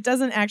 Like it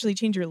doesn't actually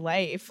change your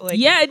life. Like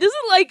it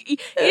doesn't like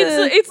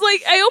it's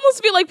like I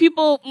almost feel like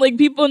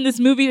people in this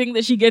movie think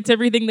that she gets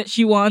everything that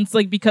she wants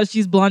like because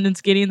she's blonde and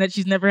skinny and that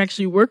she's never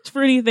actually worked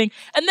for anything.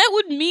 And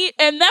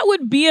that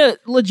would be a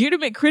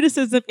legitimate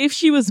criticism if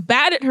she was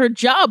bad at her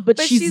job, but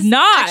she's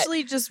not.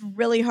 Actually just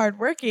really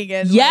hardworking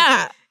and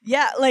and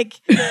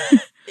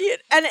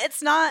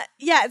it's not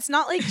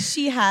like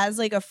she has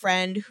like a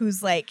friend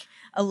who's like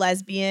a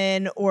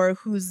lesbian or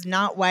who's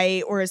not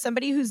white or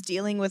somebody who's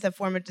dealing with a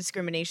form of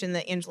discrimination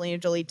that Angelina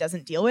Jolie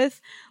doesn't deal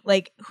with,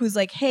 like who's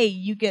like, hey,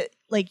 you get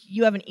like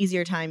you have an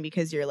easier time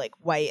because you're like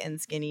white and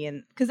skinny,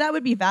 and because that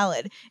would be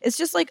valid. It's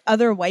just like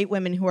other white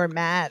women who are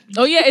mad.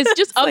 Oh yeah, it's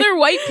just other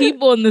white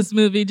people in this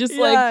movie. Just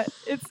like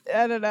it's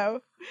I don't know.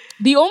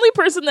 The only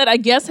person that I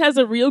guess has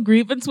a real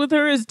grievance with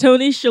her is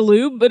Tony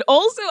Shalhoub, but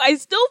also I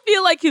still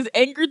feel like his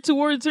anger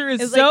towards her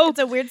is so... it's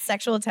a weird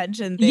sexual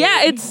tension thing.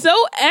 Yeah, it's so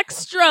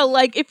extra.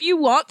 Like, if you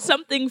want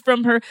something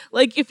from her,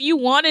 like, if you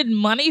wanted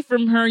money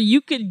from her,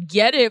 you could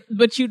get it,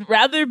 but you'd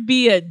rather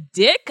be a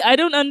dick? I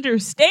don't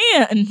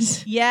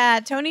understand. Yeah,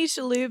 Tony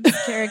Shalhoub's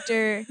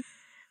character...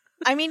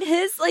 I mean,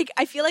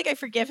 I feel like I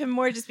forgive him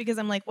more just because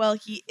I'm like, well,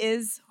 he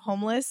is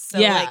homeless, so,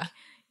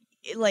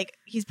 like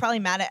he's probably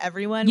mad at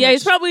everyone. Yeah,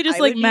 he's probably just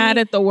like mad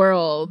at the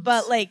world.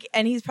 But like,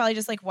 and he's probably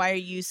just like, why are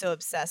you so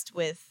obsessed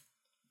with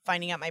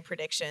finding out my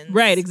predictions?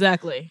 Right,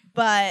 exactly.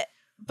 But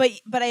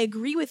I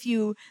agree with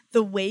you.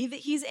 The way that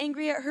he's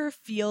angry at her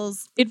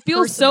feels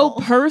personal. So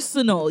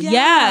personal.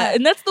 Yeah.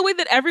 And that's the way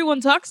that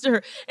everyone talks to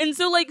her. And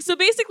so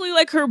basically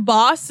like her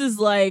boss is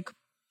like,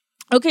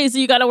 okay, so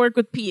you got to work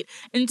with Pete.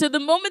 And so the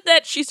moment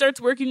that she starts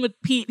working with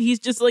Pete, he's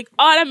just like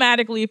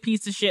automatically a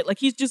piece of shit. Like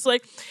he's just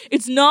like,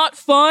 it's not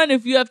fun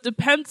if you have to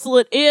pencil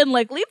it in.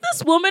 Like leave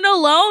this woman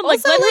alone. Also,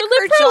 like let her live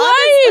her job life.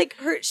 Is, like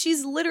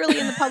she's literally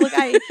in the public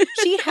eye.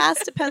 She has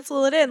to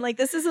pencil it in. Like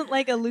this isn't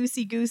like a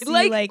loosey goosey.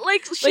 Like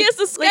she has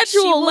a schedule. Like she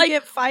will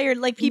get fired.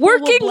 Like people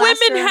working will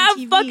blast women her on have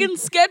TV. Fucking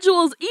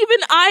schedules. Even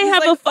I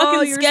have a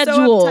fucking you're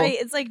schedule. So uptight.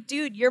 It's like,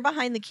 dude, you're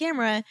behind the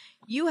camera.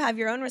 You have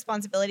your own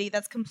responsibility.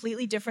 That's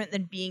completely different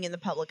than being in the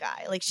public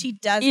eye. Like she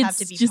does have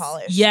to be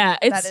polished. Yeah,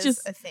 it's that just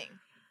is a thing.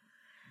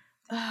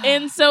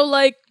 And so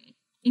like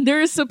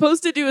they're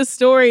supposed to do a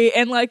story,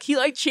 and like he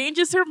like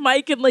changes her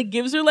mic and like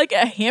gives her like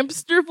a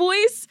hamster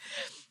voice.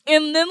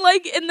 And then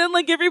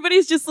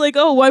everybody's just like,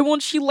 oh, why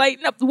won't she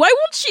lighten up? Why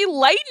won't she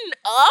lighten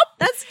up?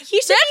 That's be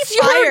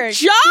fired. Her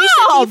job. He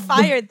should be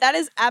fired. That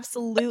is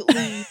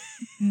absolutely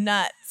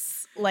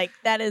nuts. Like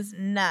that is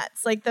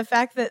nuts. Like the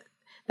fact that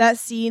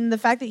scene, the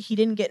fact that he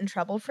didn't get in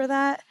trouble for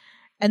that,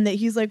 and that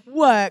he's like,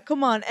 what?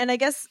 Come on. And I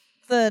guess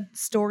the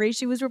story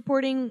she was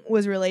reporting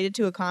was related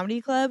to a comedy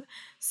club.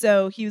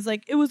 So he was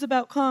like, it was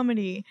about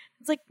comedy.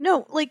 It's like,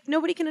 no, like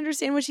nobody can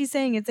understand what she's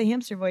saying. It's a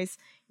hamster voice.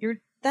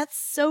 That's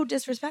so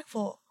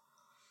disrespectful.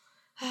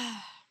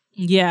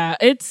 Yeah,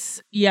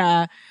 it's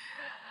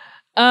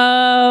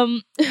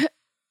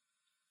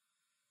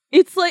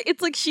it's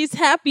like she's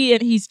happy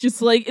and he's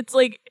just like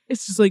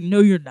it's just like no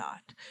you're not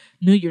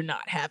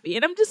happy,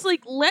 and I'm just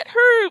like let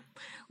her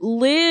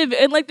live.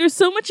 And like there's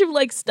so much of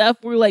like stuff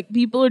where like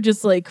people are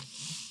just like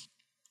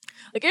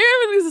I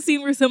remember there's a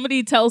scene where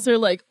somebody tells her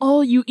like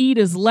all you eat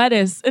is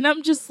lettuce, and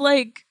I'm just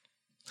like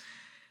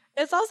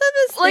it's also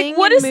this like thing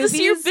what in is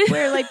movies this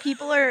where like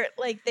people are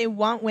like they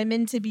want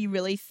women to be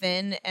really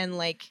thin and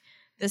like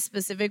this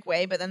specific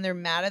way, but then they're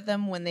mad at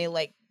them when they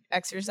like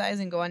exercise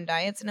and go on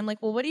diets. And I'm like,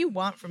 well, what do you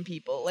want from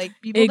people? Like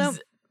people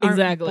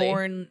aren't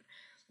born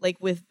like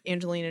with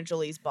Angelina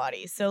Jolie's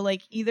body. So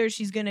like either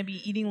she's going to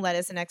be eating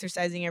lettuce and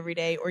exercising every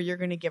day, or you're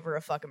going to give her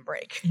a fucking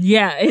break.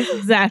 Yeah,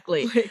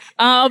 exactly.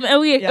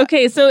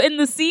 Okay, so in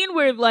the scene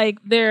where like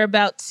they're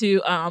about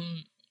to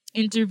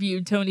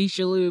interviewed Tony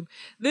Shalhoub,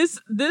 this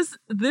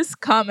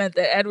comment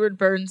that Edward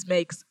Burns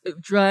makes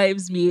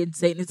drives me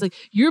insane. It's like,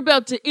 you're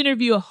about to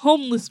interview a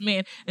homeless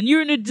man and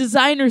you're in a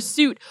designer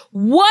suit.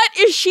 What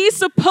is she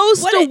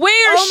supposed to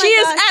wear? She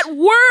is at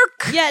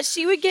work. Yeah,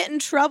 she would get in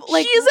trouble.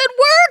 Like she's at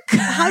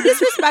work. How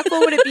disrespectful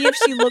would it be if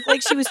she looked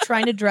like she was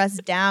trying to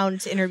dress down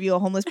to interview a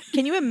homeless?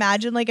 Can you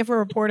imagine like if a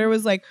reporter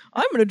was like,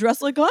 I'm going to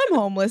dress like I'm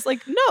homeless?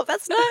 Like, no,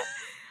 that's not.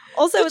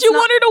 Also, did you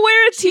want her to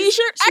wear a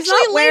t-shirt? She's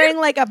not wearing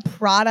like a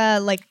Prada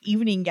like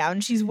evening gown.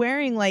 She's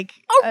wearing like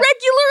a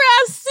regular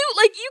ass suit.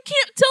 Like you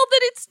can't tell that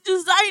it's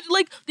designed.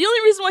 Like the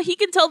only reason why he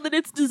can tell that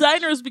it's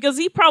designer is because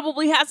he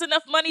probably has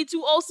enough money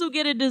to also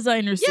get a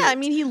designer suit. Yeah, I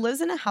mean he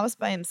lives in a house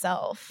by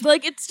himself.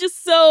 Like it's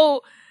just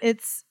so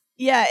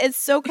Yeah, it's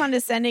so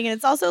condescending. And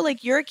it's also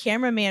like, you're a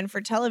cameraman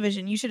for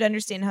television. You should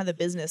understand how the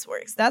business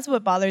works. That's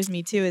what bothers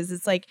me too, is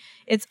it's like,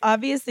 it's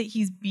obvious that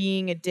he's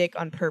being a dick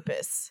on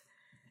purpose.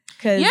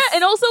 Yeah,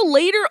 and also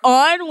later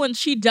on when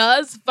she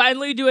does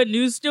finally do a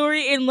news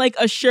story in like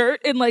a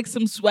shirt and like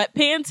some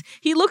sweatpants,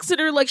 he looks at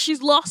her like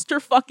she's lost her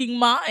fucking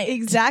mind.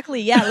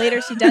 Exactly. Yeah,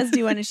 later she does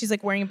do one and she's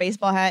like wearing a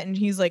baseball hat and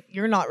he's like,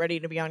 you're not ready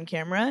to be on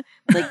camera.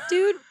 Like,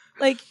 dude,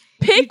 like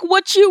pick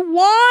what you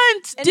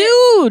want,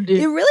 dude.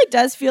 It really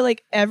does feel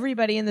like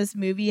everybody in this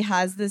movie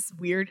has this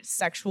weird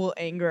sexual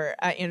anger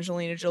at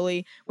Angelina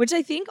Jolie, which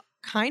I think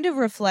kind of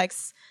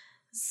reflects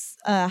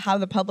how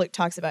the public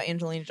talks about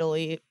Angelina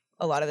Jolie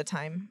a lot of the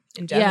time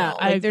in general. Yeah,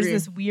 I agree. There's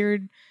this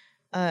weird,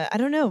 I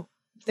don't know.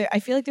 I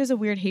feel like there's a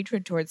weird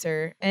hatred towards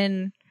her.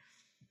 And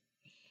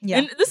yeah.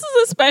 And this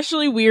is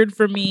especially weird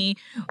for me,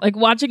 like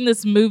watching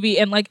this movie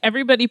and like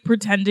everybody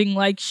pretending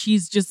like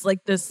she's just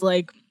like this,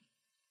 like,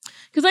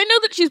 because I know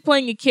that she's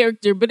playing a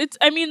character, but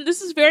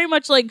this is very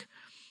much like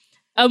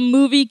a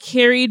movie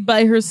carried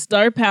by her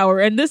star power.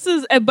 And this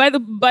is, by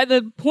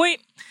the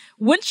point,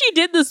 when she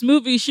did this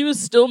movie, she was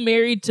still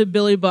married to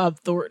Billy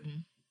Bob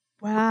Thornton.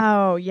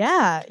 Wow.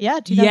 Yeah.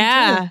 Yeah. 2002.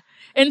 Yeah.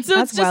 And so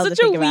That's it's just wild such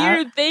to a think about.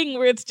 weird thing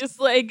where it's just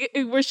like,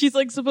 where she's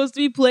like supposed to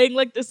be playing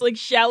like this like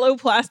shallow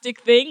plastic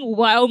thing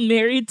while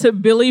married to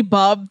Billy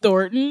Bob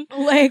Thornton.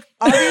 Like,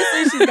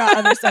 obviously she's got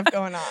other stuff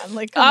going on.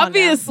 Like, come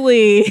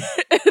obviously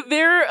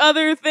there are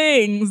other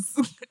things.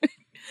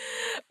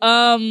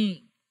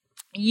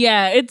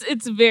 Yeah,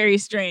 it's very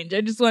strange.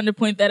 I just wanted to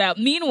point that out.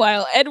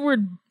 Meanwhile,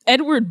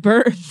 Edward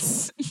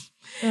Burns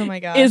Oh my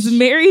gosh. is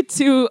married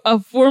to a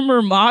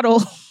former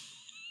model.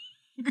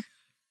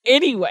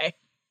 Anyway.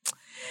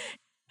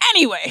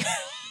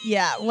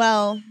 Yeah,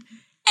 well.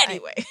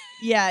 Anyway.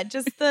 Yeah,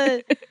 just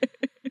the.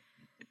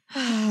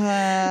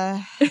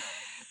 I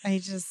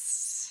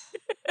just.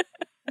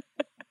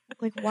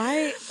 Like,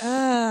 why?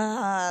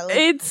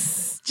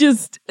 It's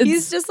just.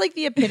 He's just like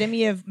the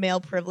epitome of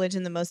male privilege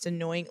and the most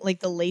annoying,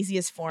 like the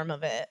laziest form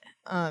of it.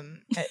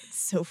 It's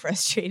so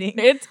frustrating.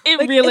 It's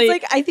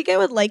like, I think I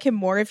would like him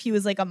more if he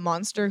was like a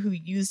monster who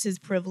used his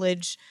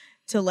privilege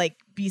to like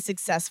be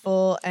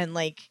successful and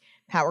like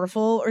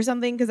powerful or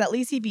something, because at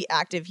least he'd be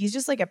active. He's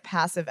just like a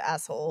passive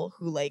asshole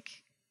who like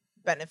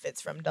benefits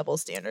from double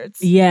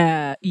standards.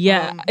 Yeah,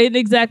 and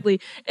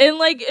exactly. And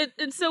like,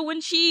 and so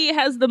when she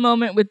has the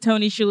moment with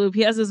Tony Shalhoub,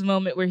 he has this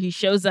moment where he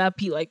shows up,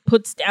 he like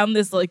puts down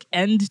this like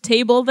end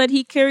table that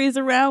he carries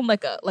around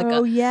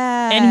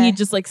yeah, and he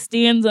just like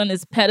stands on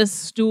his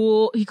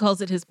pedestal. He calls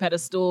it his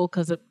pedestal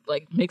because it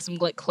like makes him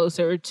like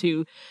closer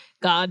to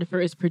God for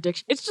his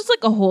prediction. It's just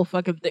like a whole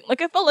fucking thing.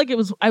 Like I felt like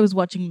I was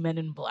watching Men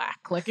in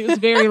Black. Like it was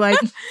very like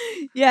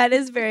yeah, it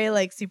is very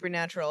like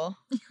supernatural.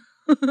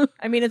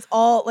 I mean, it's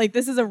all like,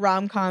 this is a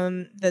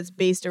rom-com that's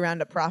based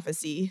around a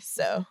prophecy,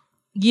 so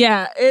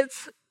yeah,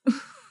 it's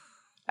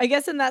I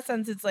guess in that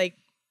sense it's like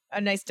a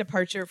nice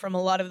departure from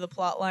a lot of the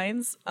plot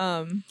lines.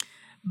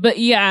 But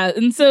yeah,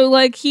 and so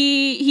like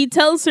he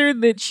tells her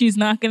that she's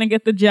not gonna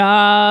get the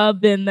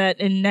job and that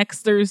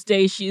next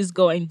Thursday she's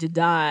going to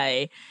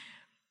die.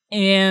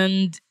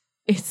 And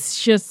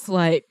it's just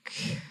like,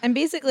 and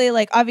basically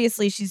like,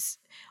 obviously she's,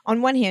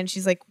 on one hand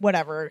she's like,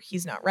 whatever,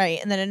 he's not right,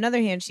 and then on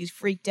another hand she's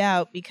freaked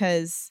out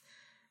because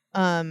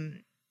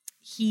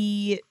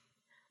she's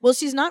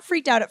not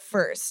freaked out at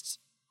first,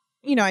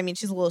 she's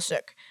a little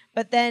shook,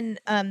 but then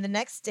the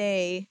next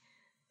day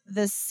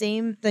the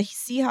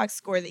Seahawks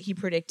score that he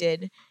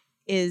predicted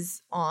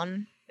is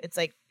on, it's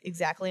like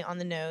exactly on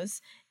the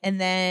nose,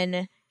 and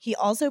then he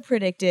also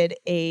predicted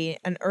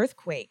an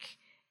earthquake,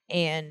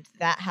 and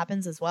that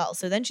happens as well.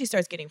 So then she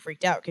starts getting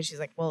freaked out because she's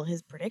like, well,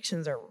 his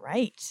predictions are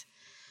right.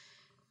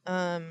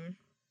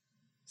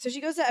 So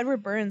she goes to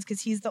Edward Burns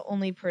because he's the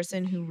only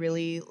person who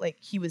really, like,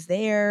 he was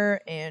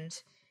there and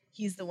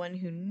he's the one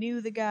who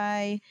knew the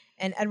guy,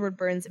 and Edward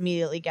Burns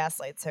immediately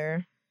gaslights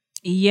her.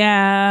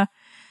 Yeah.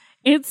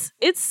 It's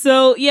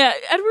so, yeah,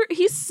 Edward,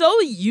 he's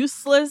so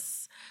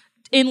useless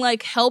in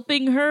like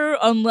helping her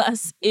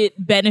unless it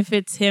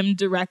benefits him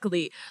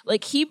directly.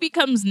 Like he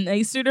becomes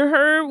nicer to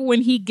her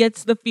when he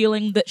gets the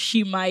feeling that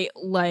she might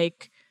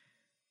like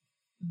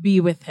be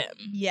with him.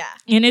 Yeah.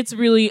 And it's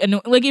really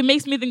annoying. Like it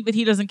makes me think that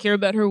he doesn't care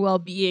about her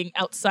well-being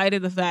outside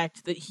of the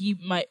fact that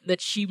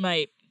she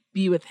might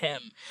be with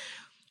him.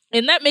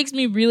 And that makes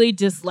me really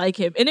dislike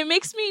him. And it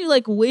makes me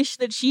like wish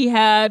that she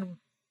had,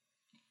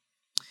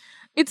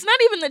 it's not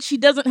even that she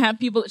doesn't have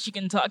people that she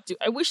can talk to.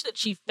 I wish that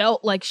she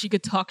felt like she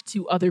could talk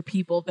to other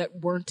people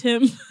that weren't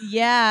him.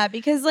 Yeah,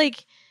 because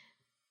like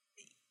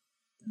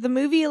the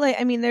movie, like,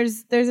 I mean,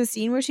 there's a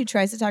scene where she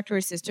tries to talk to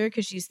her sister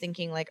because she's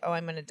thinking like, oh,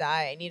 I'm gonna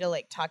die, I need to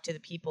like talk to the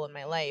people in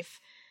my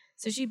life.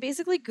 So she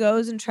basically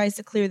goes and tries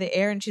to clear the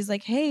air, and she's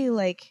like, hey,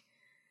 like,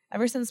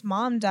 ever since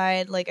mom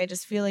died, like, I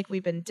just feel like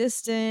we've been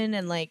distant,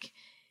 and like,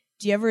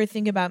 do you ever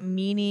think about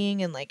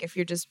meaning, and like if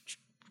you're just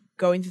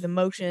going through the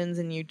motions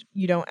and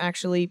you don't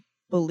actually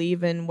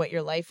believe in what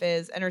your life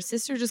is? And her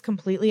sister just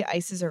completely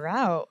ices her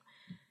out.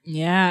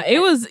 Yeah,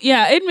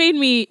 it made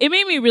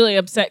me really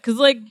upset because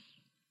like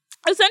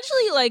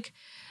essentially like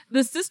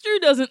the sister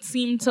doesn't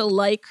seem to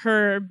like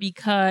her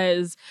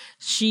because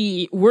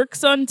she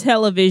works on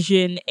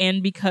television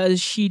and because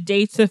she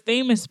dates a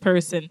famous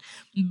person.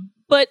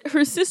 But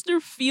her sister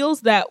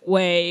feels that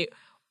way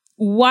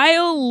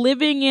while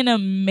living in a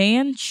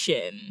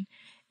mansion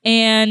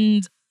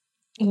and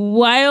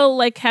while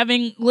like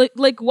having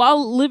like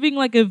while living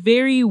like a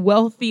very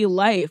wealthy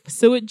life.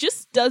 So it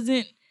just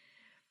doesn't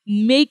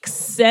make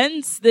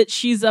sense that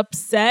she's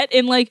upset.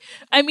 And like,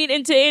 I mean,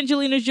 and to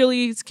Angelina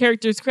Jolie's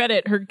character's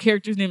credit, her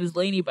character's name is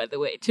Lainey, by the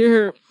way.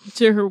 To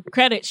her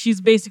credit,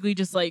 she's basically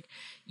just like,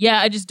 yeah,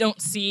 I just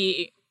don't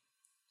see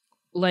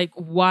like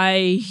why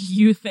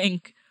you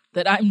think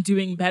that I'm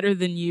doing better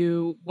than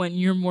you when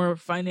you're more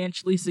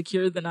financially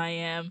secure than I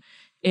am,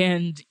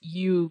 and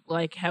you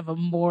like have a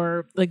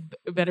more like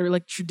better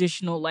like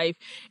traditional life.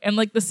 And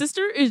like the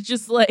sister is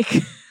just like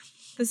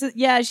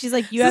she's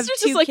like, you have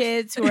Sister's two just like-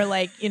 kids who are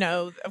like, you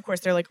know, of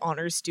course they're like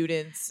honors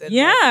students and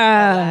Yeah.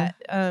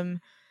 like, all that.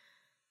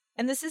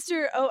 And the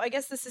sister, I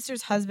guess the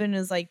sister's husband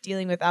is like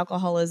dealing with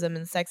alcoholism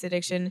and sex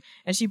addiction,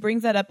 and she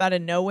brings that up out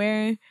of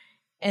nowhere,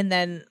 and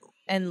then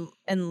and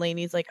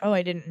Lainey's like, oh,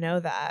 I didn't know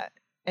that.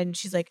 And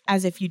she's like,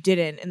 as if you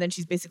didn't. And then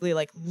she's basically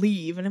like,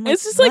 leave. And I'm like,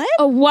 it's just what? like,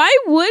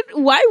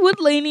 why would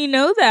Lainey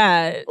know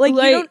that? Like,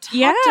 you don't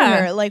talk to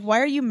her. Like, why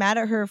are you mad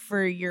at her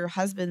for your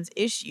husband's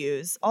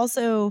issues?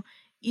 Also,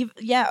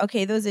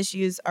 okay, those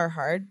issues are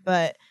hard,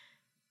 but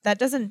that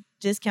doesn't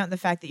discount the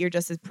fact that you're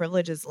just as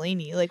privileged as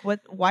Lainey. Like, what?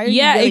 Why are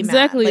you really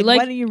exactly. mad? Like,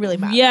 what are you really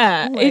mad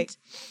yeah, about? Like,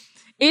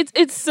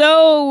 it's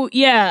so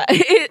yeah.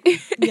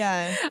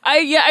 yeah.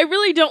 I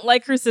really don't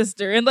like her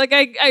sister, and like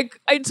I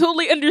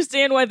totally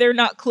understand why they're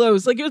not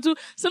close. Like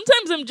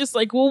sometimes I'm just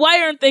like, well, why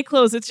aren't they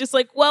close? It's just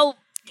like, well,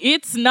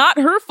 it's not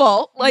her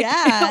fault. Like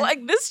Yeah.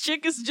 like this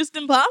chick is just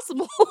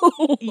impossible.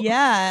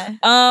 Yeah.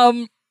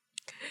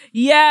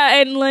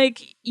 Yeah, and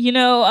like, you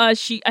know,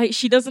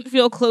 she doesn't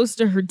feel close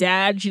to her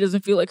dad. She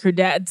doesn't feel like her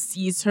dad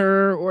sees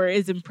her or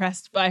is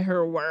impressed by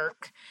her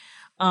work.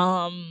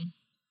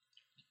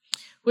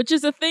 Which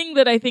is a thing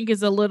that I think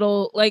is a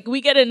little, like,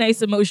 we get a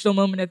nice emotional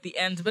moment at the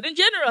end, but in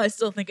general, I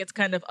still think it's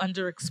kind of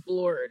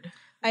underexplored.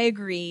 I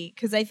agree,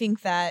 because I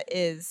think that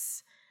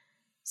is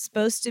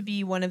supposed to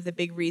be one of the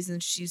big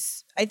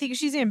reasons I think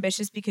she's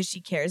ambitious because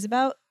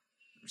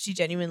she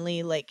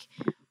genuinely, like,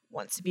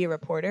 wants to be a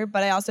reporter,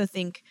 but I also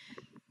think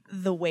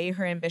the way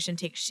her ambition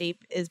takes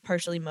shape is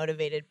partially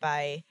motivated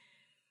by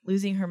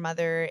losing her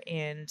mother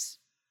and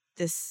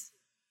this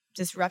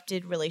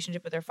disrupted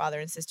relationship with her father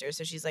and sister.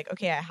 So she's like,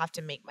 okay, I have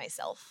to make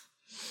myself.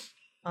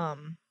 I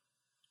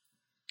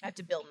have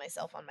to build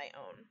myself on my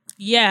own.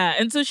 Yeah,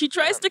 and so she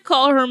tries to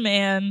call her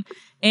man,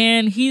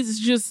 and he's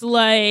just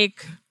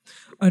like,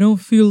 I don't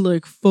feel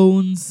like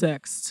phone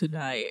sex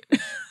tonight.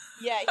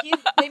 Yeah,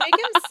 they make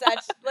him such,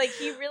 like,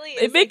 he really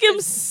is. They make like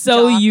him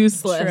so jock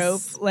useless.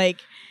 trope, like,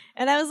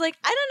 and I was like,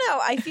 I don't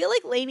know. I feel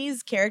like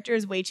Lainey's character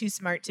is way too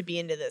smart to be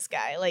into this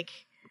guy. Like,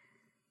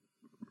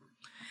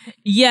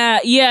 Yeah,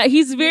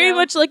 he's very You know?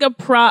 much like a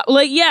prop.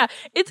 Like, yeah,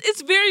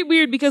 it's very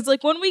weird because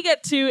like when we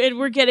get to, and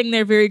we're getting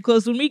there very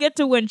close, when we get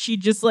to when she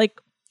just like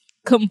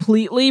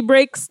completely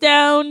breaks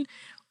down,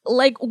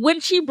 like when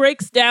she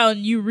breaks down,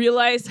 you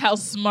realize how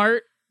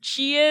smart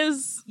she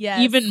is, Yes.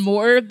 even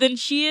more than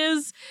she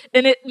is,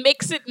 and it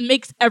makes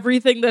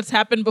everything that's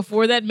happened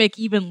before that make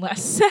even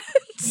less sense.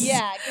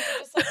 yeah, because you're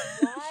just like,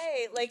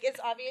 why? Like, it's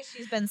obvious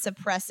she's been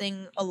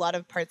suppressing a lot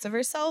of parts of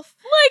herself.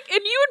 Like,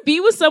 and you would be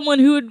with someone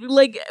who would,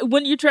 like,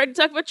 when you try to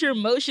talk about your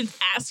emotions,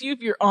 ask you if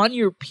you're on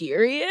your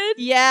period.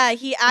 Yeah,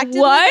 he acted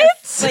What?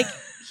 like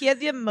he had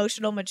the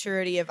emotional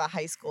maturity of a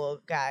high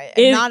school guy,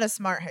 and not a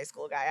smart high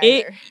school guy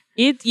either.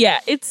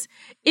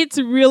 It's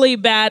really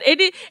bad, and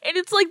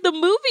it's like the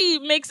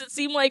movie makes it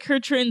seem like her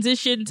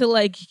transition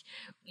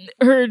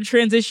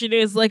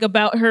is like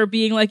about her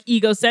being like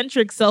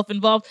egocentric,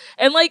 self-involved,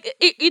 and like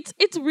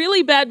it's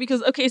really bad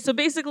because, okay, so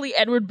basically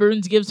Edward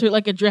Burns gives her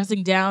like a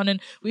dressing down,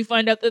 and we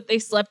find out that they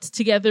slept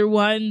together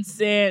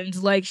once,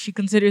 and like she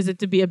considers it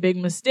to be a big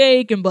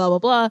mistake and blah blah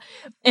blah,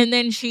 and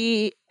then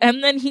he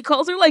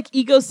calls her like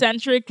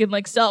egocentric and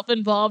like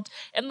self-involved,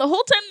 and the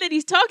whole time that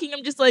he's talking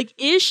I'm just like,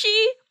 is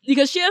she?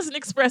 Because she hasn't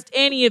expressed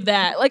any of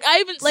that. Like, I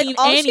haven't seen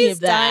all any she's of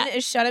that. done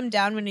is shut him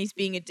down when he's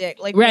being a dick.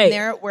 Like, Right. when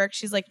they're at work,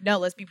 she's like, no,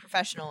 let's be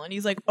professional. And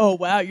he's like, oh,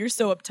 wow, you're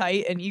so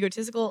uptight and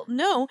egotistical.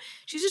 No,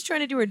 she's just trying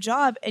to do her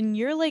job, and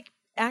you're, like,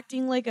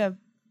 acting like a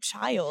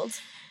child.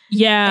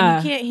 Yeah.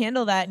 And you can't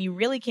handle that, and you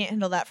really can't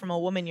handle that from a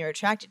woman you're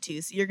attracted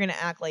to. So you're going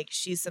to act like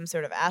she's some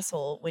sort of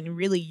asshole when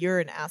really you're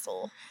an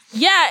asshole.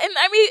 Yeah, and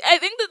I mean, I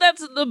think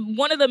that's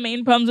one of the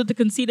main problems with the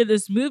conceit of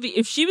this movie.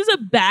 If she was a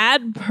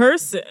bad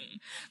person,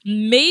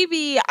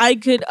 maybe I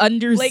could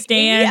understand Like,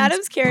 Amy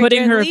Adams' character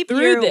putting in her Leap through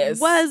Year this.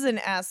 was an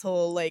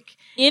asshole, like,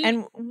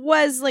 and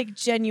was, like,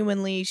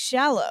 genuinely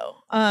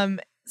shallow.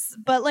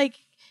 But, like,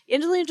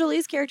 Angelina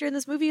Jolie's character in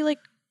this movie, like,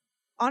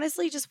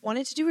 honestly just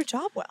wanted to do her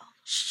job well.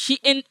 She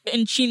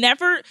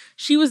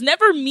was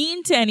never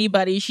mean to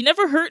anybody. She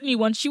never hurt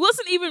anyone. She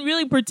wasn't even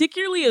really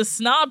particularly a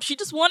snob. She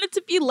just wanted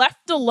to be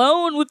left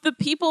alone with the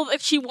people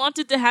that she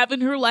wanted to have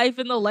in her life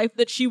and the life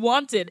that she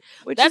wanted.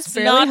 Which is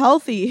fairly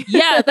healthy.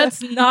 Yeah,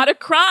 that's not a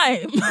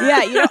crime.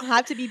 Yeah, you don't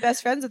have to be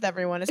best friends with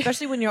everyone,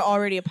 especially when you're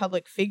already a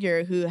public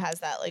figure who has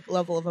that like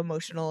level of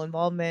emotional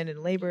involvement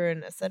and labor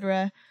and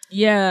etc.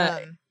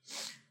 Yeah.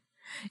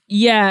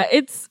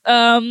 It's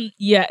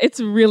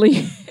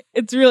really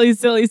it's really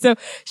silly. So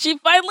she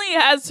finally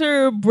has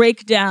her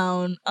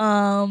breakdown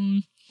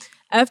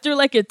after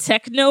like a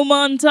techno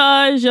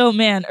montage. Oh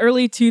man,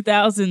 early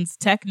 2000s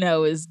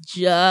techno is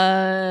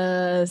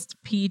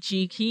just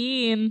peachy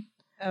keen.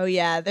 Oh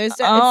yeah, it's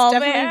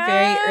definitely a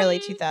very early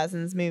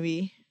 2000s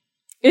movie.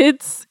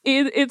 It's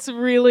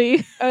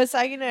really I was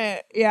talking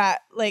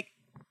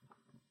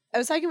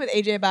with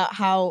AJ about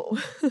how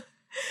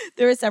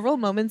there were several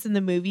moments in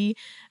the movie.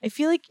 I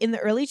feel like in the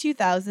early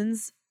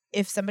 2000s,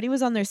 if somebody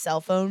was on their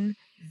cell phone,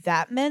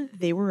 that meant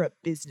they were a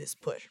business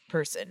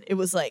person. It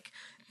was like,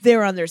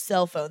 they're on their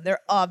cell phone. They're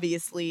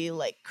obviously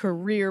like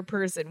career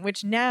person,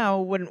 which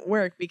now wouldn't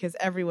work because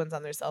everyone's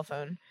on their cell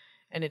phone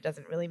and it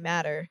doesn't really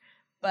matter.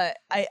 But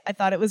I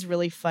thought it was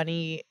really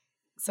funny,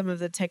 some of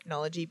the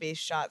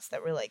technology-based shots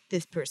that were like,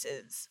 this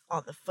person's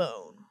on the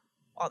phone,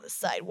 on the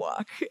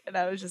sidewalk. And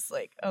I was just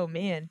like, oh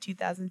man,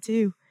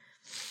 2002.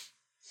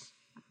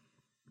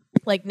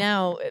 Like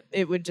now,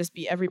 it would just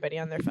be everybody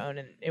on their phone,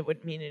 and it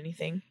wouldn't mean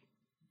anything.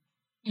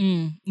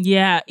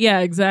 Yeah,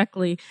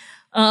 exactly.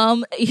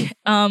 Okay,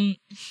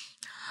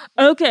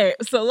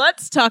 so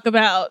let's talk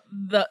about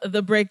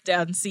the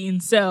breakdown scene.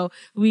 So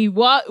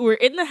we're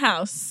in the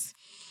house.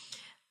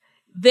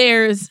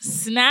 There's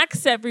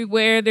snacks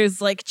everywhere.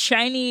 There's like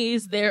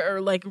Chinese. There are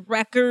like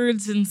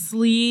records and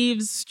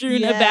sleeves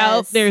strewn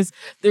about. There's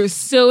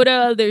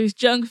soda. There's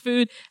junk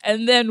food,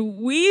 and then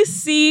we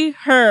see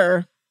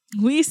her.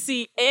 We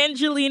see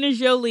Angelina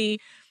Jolie.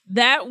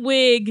 That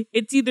wig,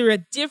 it's either a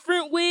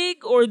different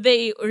wig or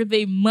they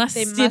mussed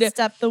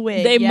up the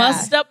wig. They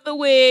mussed up the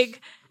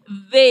wig.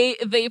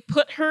 They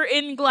put her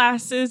in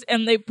glasses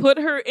and they put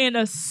her in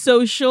a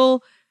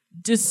Social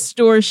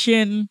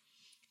Distortion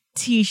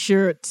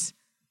t-shirt.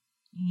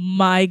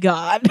 My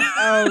God.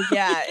 Oh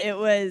yeah, it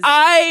was.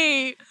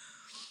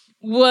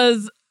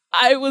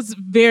 I was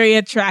very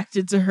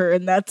attracted to her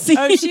in that scene.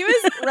 Oh, she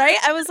was right.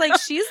 I was like,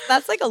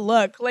 that's like a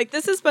look. Like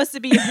this is supposed to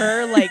be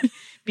her like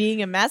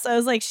being a mess. I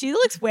was like, she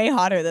looks way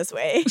hotter this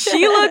way.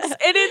 She looks,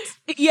 and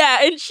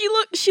she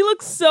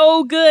looks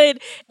so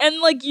good. And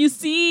like you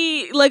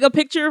see like a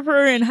picture of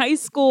her in high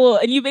school,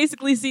 and you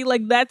basically see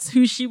like that's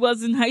who she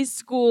was in high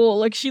school.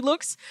 Like she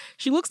looks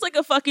like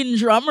a fucking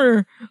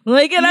drummer.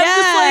 Like, and I'm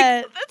just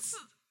like,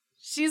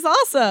 she's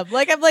awesome.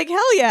 Like, I'm like,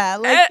 hell yeah.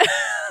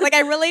 Like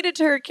I related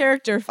to her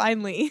character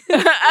finally.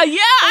 Yeah.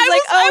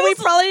 We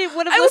probably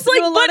would have listened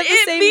to a lot of the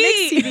same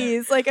mix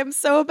CDs. Like, I'm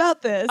so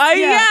about this.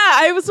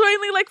 I was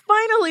finally like,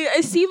 finally,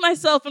 I see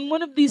myself in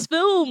one of these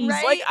films.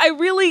 Right? Like, I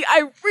really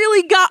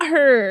got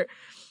her.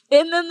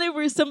 And then there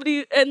was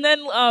somebody, and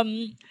then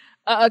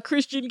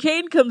Christian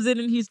Kane comes in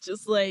and he's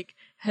just like,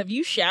 have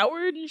you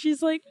showered? And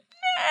she's like,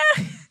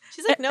 nah.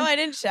 She's like, no, I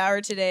didn't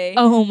shower today.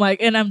 Oh my,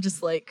 and I'm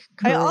just like,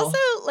 girl. I also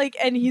like,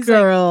 and he's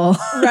girl.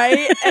 like,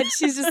 right? And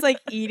she's just like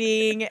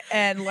eating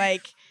and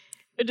like,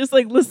 just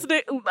like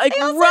listening, like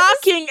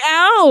rocking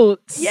out.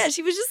 Yeah,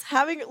 she was just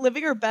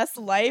living her best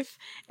life.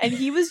 And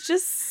he was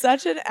just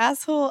such an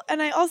asshole.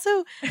 And I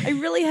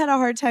really had a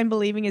hard time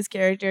believing his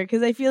character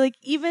because I feel like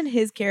even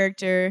his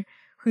character,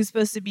 who's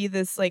supposed to be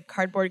this like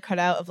cardboard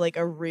cutout of like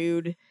a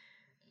rude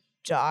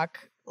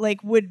jock,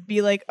 like would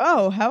be like,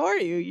 oh, how are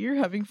you? You're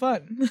having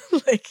fun.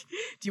 Like,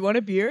 do you want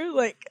a beer?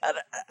 Like, I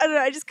don't know.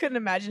 I just couldn't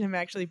imagine him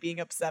actually being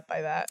upset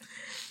by that.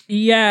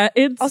 Yeah.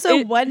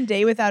 One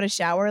day without a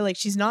shower. Like,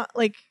 she's not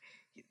like,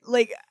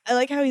 I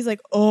like how he's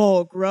like,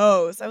 oh,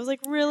 gross. I was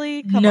like,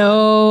 really? Come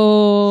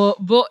on.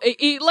 But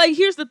like,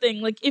 here's the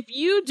thing. Like, if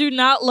you do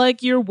not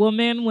like your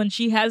woman when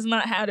she has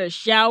not had a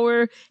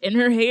shower and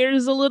her hair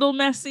is a little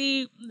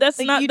messy, that's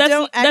like,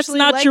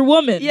 not your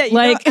woman. Yeah, you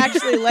don't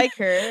actually like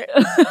her.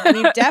 And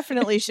you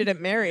definitely shouldn't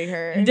marry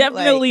her.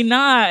 Definitely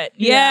not.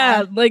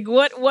 Yeah. Like,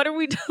 what are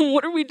we doing?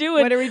 What are we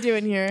doing? What are we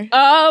doing here?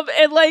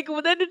 And like,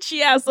 then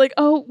she asked, like,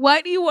 oh,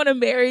 why do you want to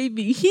marry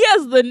me? He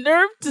has the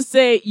nerve to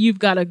say, you've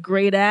got a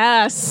great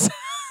ass.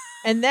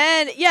 And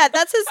then, yeah,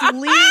 that's his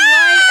leading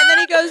line. And then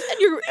he goes,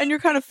 and you're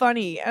kind of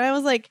funny. And I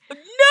was like, no,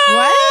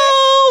 what?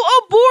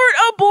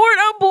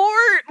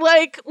 Abort.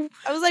 Like,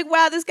 I was like,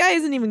 wow, this guy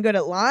isn't even good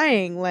at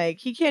lying. Like,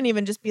 he can't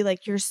even just be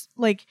like, you're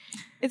like,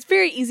 it's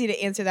very easy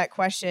to answer that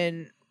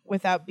question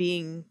without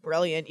being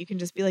brilliant. You can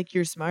just be like,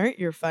 you're smart,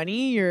 you're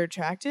funny, you're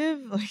attractive.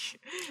 Like,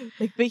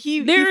 but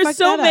there are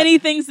so many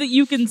things that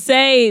you can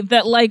say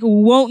that like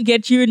won't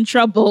get you in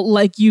trouble.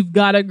 Like, you've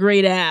got a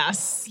great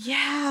ass.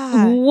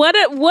 Yeah. What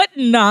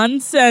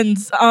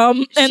nonsense.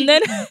 And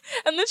then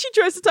she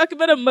tries to talk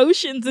about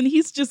emotions and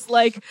he's just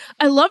like,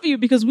 I love you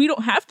because we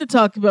don't have to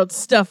talk about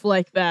stuff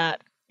like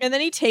that. And then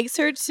he takes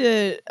her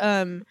to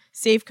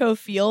Safeco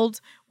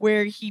Field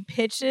where he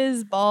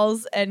pitches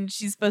balls and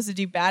she's supposed to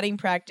do batting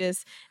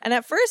practice. And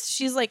at first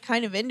she's like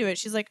kind of into it.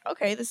 She's like,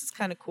 okay, this is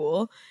kind of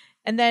cool.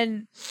 And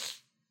then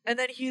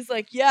he's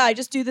like, yeah, I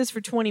just do this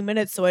for 20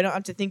 minutes so I don't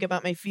have to think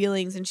about my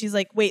feelings. And she's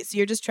like, wait, so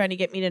you're just trying to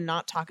get me to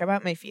not talk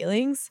about my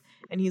feelings?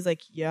 And he's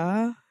like,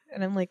 yeah.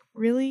 And I'm like,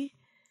 really?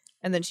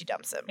 And then she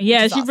dumps him.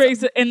 Yeah, she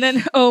breaks it. And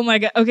then, oh my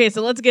God. Okay,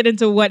 so let's get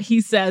into what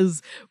he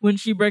says when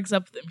she breaks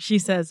up with him. She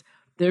says,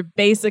 they're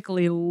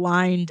basically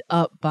lined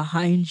up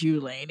behind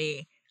you,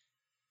 Lainey.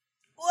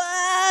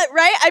 What?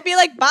 Right? I'd be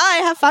like,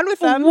 bye, have fun with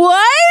them.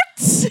 What?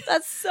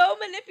 That's so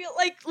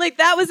manipulative. Like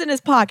that was in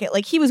his pocket.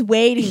 Like he was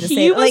waiting to say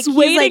He was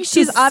waiting like, to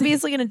she's say-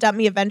 obviously gonna dump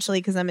me eventually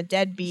because I'm a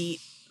deadbeat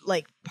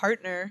like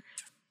partner.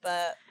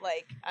 But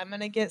like I'm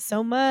gonna get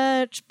so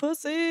much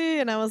pussy.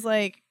 And I was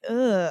like,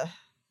 ugh.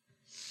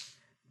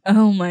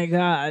 Oh my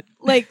God.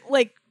 Like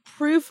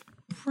proof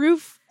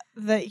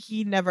that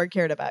he never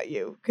cared about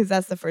you, because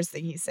that's the first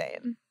thing he's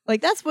saying.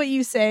 Like that's what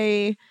you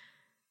say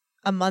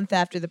a month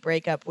after the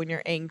breakup when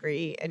you're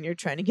angry and you're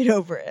trying to get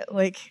over it.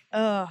 Like,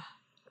 ugh.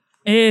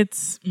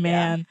 It's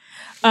man.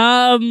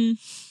 And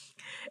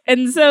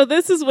so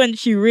this is when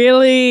she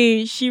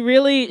really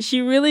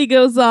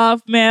goes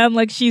off, man.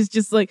 Like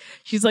she's like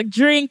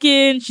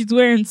drinking, she's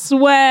wearing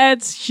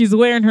sweats, she's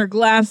wearing her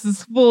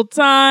glasses full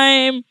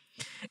time.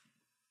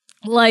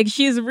 Like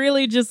she's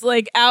really just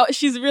like out.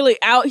 She's really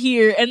out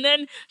here. And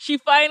then she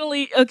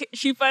finally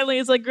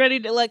is like ready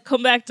to like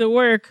come back to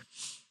work.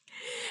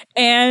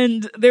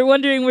 And they're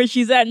wondering where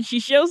she's at. And she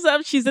shows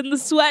up. She's in the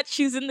sweat.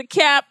 She's in the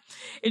cap.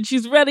 And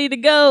she's ready to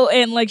go.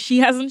 And like she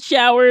hasn't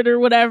showered or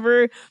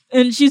whatever.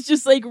 And she's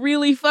just like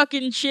really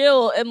fucking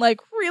chill and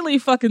like really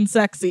fucking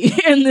sexy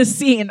in this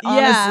scene.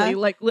 Honestly,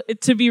 like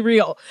to be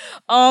real.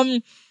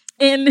 And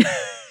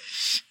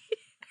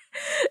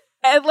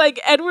And like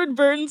Edward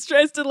Burns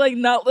tries to like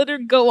not let her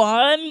go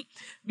on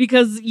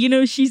because, you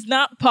know, she's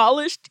not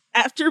polished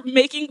after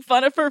making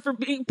fun of her for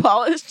being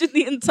polished in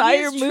the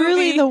entire movie. He's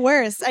truly the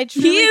worst. I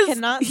truly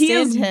cannot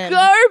stand him.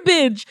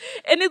 Garbage.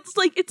 And it's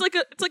like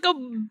a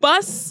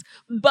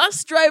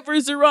bus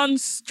drivers are on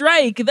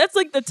strike. That's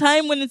like the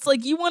time when it's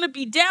like you want to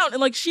be down.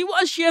 And like she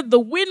had the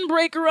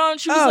windbreaker on.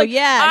 She was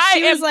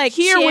I am like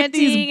here with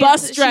these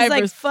bus drivers. She's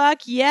like, fuck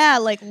yeah,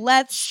 like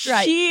let's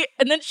strike.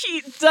 And then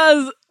she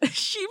does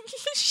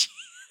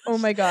oh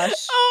my gosh.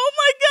 Oh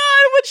my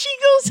God, when she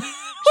goes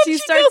she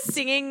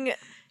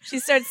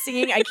starts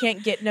singing I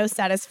Can't Get No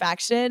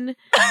Satisfaction.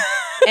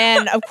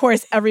 And of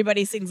course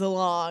everybody sings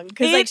along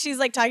because like she's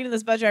like talking to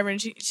this bus driver and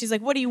she's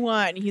like, what do you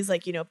want? And he's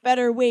like, you know,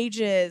 better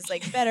wages,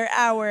 like better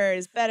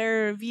hours,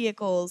 better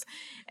vehicles.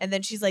 And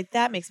then she's like,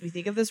 that makes me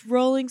think of this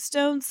Rolling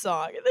Stones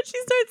song. And then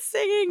she starts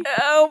singing.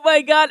 Oh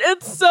my God,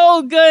 it's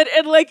so good.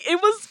 And like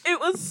it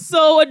was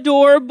so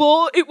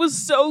adorable. It was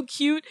so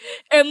cute.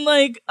 And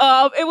like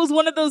it was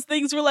one of those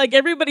things where like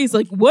everybody's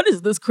like, what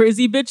is this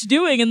crazy bitch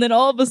doing? And then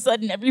all of a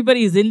sudden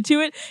everybody's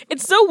into it.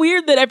 It's so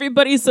weird that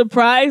everybody's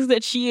surprised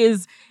that she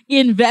is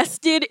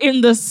invested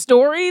in the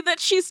story that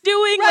she's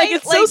doing. Right? Like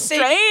it's so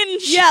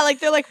strange. Yeah, like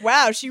they're like,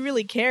 wow, she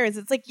really cares.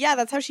 It's like, yeah,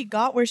 that's how she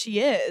got where she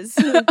is.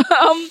 And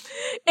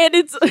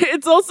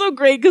it's also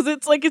great because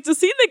it's a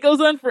scene that goes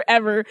on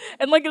forever.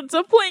 And like at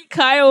some point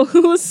Kyle,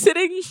 who was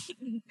sitting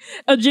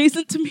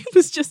adjacent to me,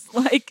 was just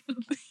like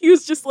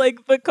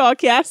the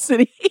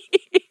caucasity.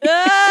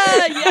 Yeah,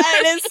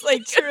 it is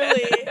like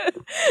truly.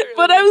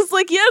 But I was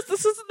like, yes,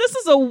 this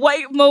is a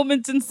white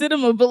moment in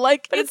cinema, but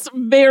like it's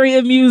very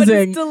amusing. But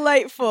it's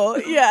delightful.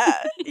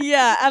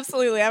 Yeah,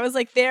 absolutely. I was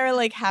like, they're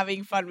like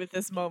having fun with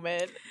this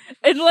moment.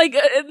 And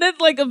then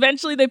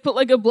eventually they put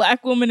like a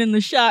black woman in the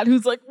shot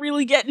who's like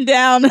really getting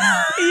down.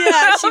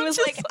 Yeah, she was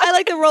like, I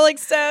like the Rolling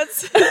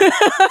Stones.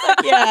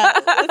 Like, yeah,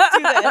 let's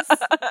do this.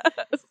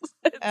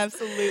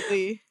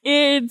 Absolutely.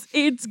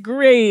 It's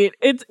great.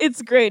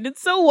 It's great.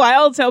 It's so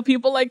wild how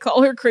people like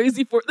call her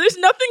crazy for. There's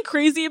nothing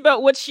crazy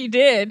about what she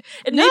did.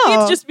 And maybe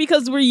it's just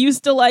because we're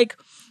used to like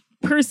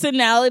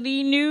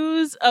personality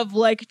news of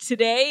like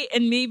today,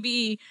 and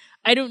maybe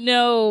I don't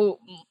know,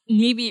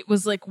 maybe it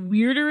was like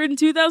weirder in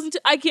 2002.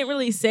 I can't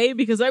really say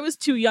because I was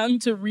too young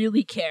to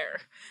really care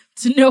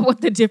to know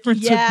what the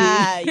difference would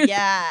be.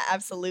 Yeah,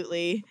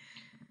 absolutely.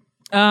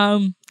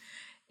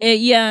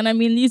 Yeah, and I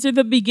mean this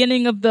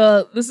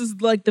is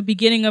like the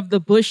beginning of the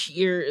Bush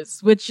years,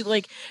 which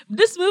like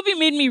this movie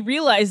made me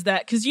realize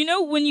that because you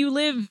know when you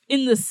live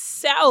in the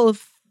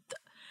South,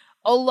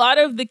 a lot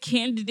of the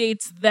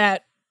candidates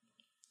that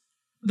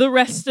the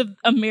rest of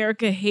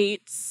America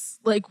hates,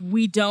 like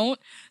we don't.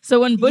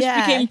 So when Bush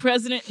became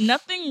president,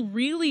 nothing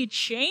really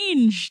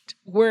changed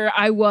where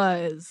I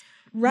was.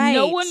 Right.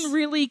 No one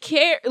really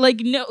cared.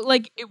 Like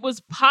it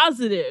was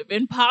positive,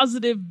 and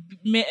positive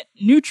meant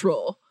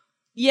neutral.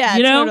 Yeah,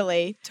 you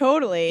know?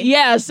 Totally.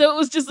 Yeah, so it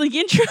was just like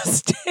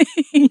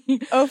interesting.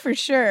 Oh, for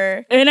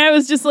sure. And I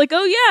was just like,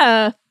 oh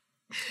yeah.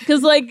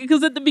 Because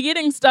at the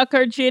beginning,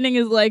 Stockard Channing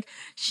is like,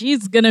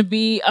 she's going to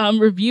be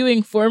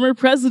reviewing former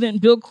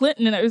President Bill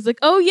Clinton. And I was like,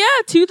 oh yeah,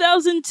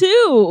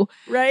 2002.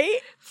 Right?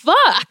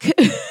 Fuck.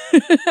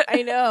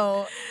 I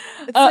know.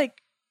 It's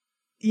like,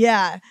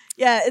 yeah.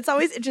 It's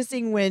always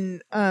interesting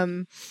when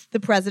the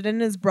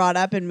president is brought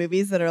up in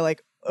movies that are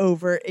like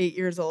over 8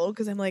 years old,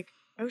 because I'm like,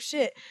 oh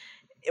shit.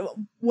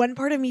 One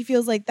part of me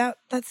feels like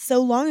that's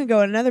so long ago,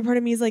 and another part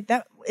of me is like,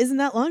 that isn't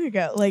that long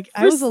ago. Like,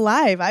 I was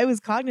alive, I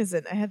was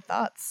cognizant, I had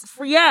thoughts.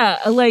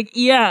 It's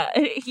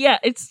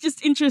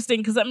just interesting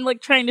because I'm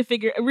like trying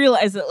to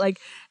realize that like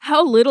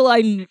how little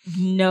I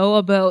know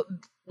about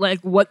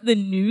like what the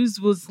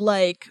news was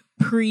like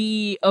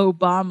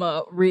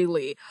pre-Obama,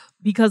 really,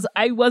 because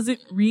I wasn't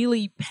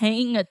really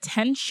paying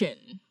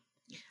attention.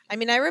 I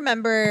mean, I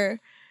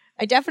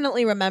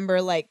definitely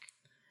remember like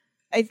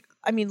I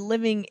mean,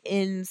 living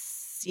in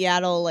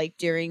Seattle, like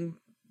during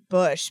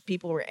Bush,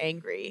 people were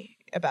angry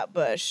about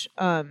Bush,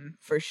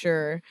 for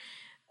sure.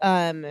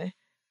 And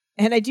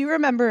I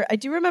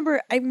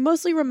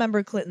mostly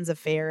remember Clinton's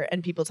affair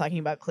and people talking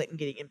about Clinton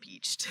getting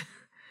impeached.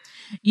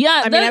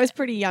 Yeah. I mean, I was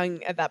pretty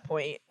young at that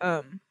point.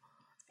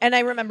 And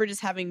I remember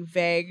just having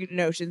vague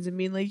notions and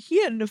being like,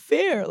 he had an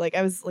affair. Like,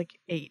 I was like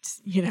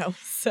 8, you know?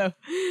 So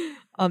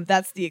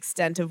that's the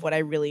extent of what I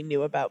really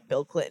knew about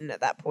Bill Clinton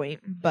at that point.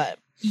 But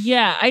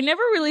yeah, I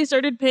never really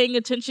started paying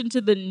attention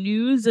to the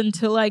news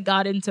until I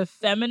got into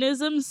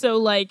feminism. So,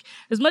 like,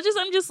 as much as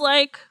I'm just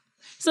like,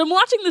 so I'm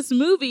watching this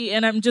movie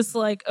and I'm just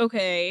like,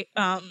 okay,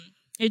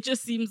 it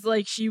just seems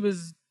like she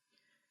was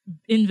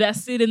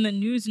invested in the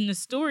news and the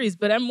stories.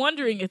 But I'm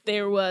wondering if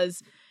there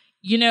was,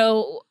 you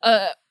know,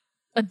 a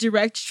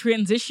direct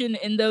transition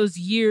in those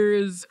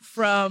years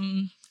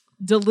from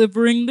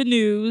delivering the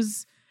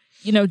news,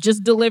 you know,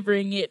 just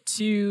delivering it,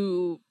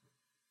 to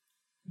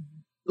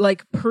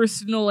like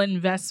personal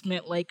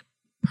investment, like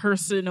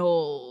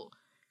personal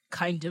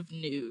kind of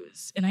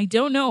news. And I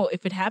don't know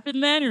if it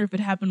happened then or if it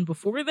happened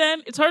before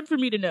then. It's hard for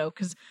me to know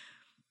because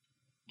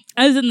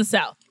I was in the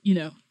South, you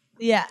know.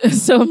 Yeah.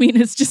 So I mean,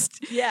 it's just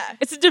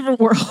it's a different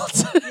world.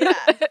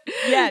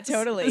 Yeah,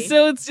 totally.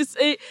 So it's just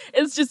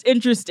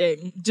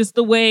interesting, just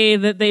the way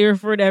that they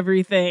refer to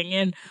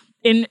everything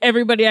and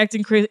everybody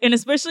acting crazy, and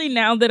especially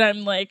now that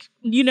I'm like,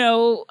 you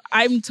know,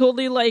 I'm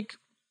totally like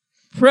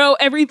pro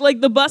like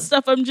the bus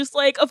stuff. I'm just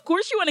like, of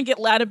course you want to get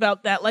loud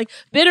about that, like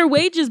better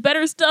wages,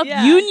 better stuff,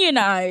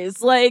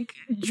 unionize, like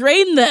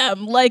drain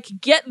them, like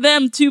get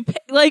them to pay,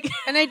 like.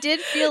 And I did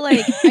feel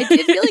like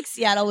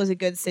Seattle was a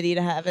good city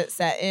to have it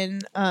set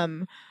in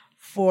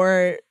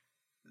for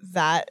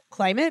that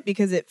climate,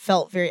 because it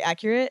felt very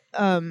accurate,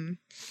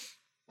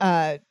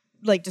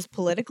 like just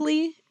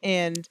politically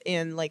and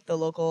like the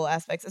local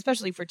aspects,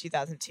 especially for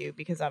 2002,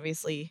 because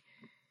obviously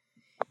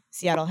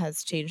Seattle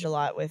has changed a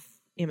lot with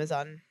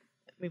Amazon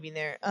moving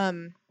there.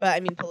 But I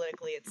mean,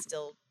 politically, it's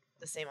still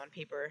the same on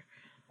paper.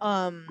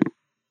 I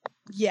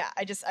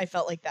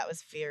felt like that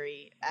was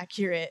very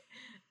accurate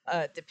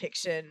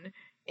depiction,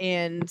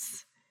 and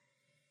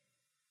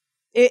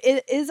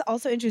it is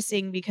also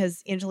interesting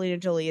because Angelina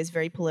Jolie is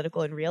very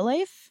political in real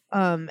life.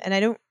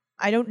 And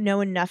I don't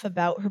know enough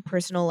about her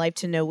personal life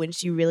to know when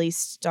she really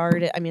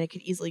started. I mean, I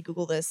could easily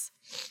Google this,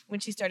 when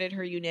she started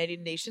her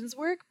United Nations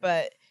work,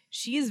 but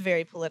she is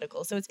very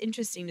political. So it's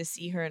interesting to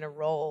see her in a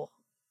role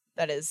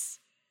that is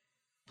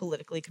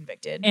politically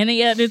convicted. And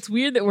yet it's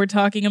weird that we're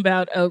talking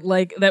about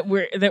like that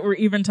we're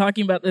even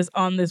talking about this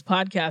on this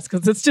podcast,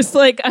 because it's just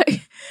like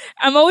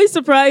I'm always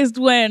surprised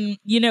when,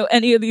 you know,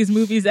 any of these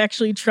movies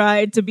actually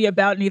tried to be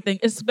about anything,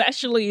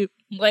 especially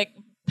like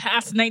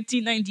past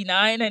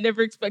 1999. I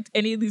never expect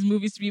any of these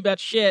movies to be about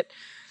shit.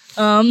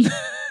 Oh,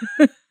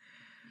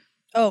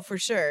 for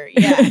sure.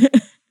 Yeah.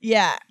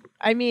 Yeah.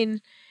 I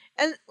mean,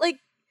 and like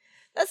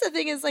that's the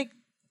thing, is like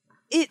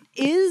it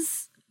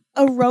is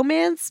a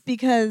romance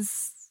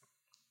because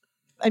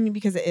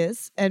it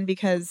is, and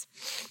because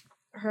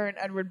her and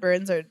Edward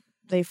Burns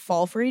they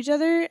fall for each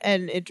other,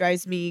 and it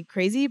drives me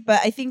crazy. But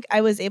I think I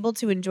was able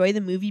to enjoy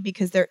the movie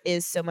because there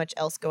is so much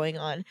else going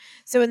on.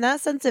 So in that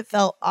sense, it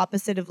felt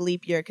opposite of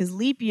Leap Year, because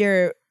Leap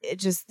Year,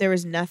 there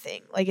was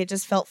nothing. Like, it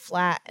just felt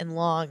flat and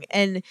long.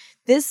 And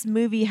this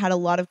movie had a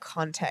lot of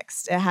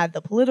context. It had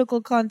the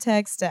political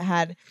context. It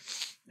had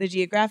the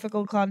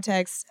geographical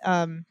context.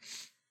 And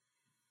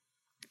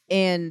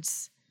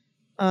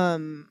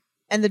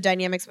the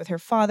dynamics with her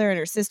father and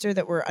her sister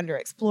that were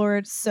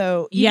underexplored.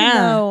 So even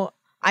though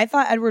I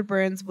thought Edward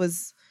Burns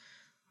was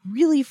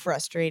really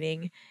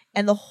frustrating,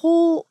 and the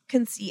whole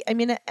conceit, I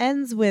mean, it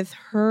ends with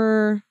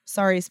her,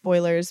 sorry,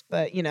 spoilers,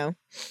 but you know,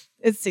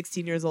 it's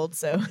 16 years old.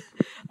 So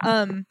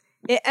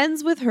it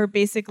ends with her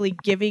basically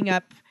giving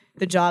up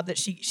the job that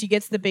she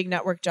gets, the big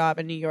network job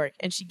in New York,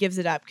 and she gives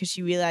it up because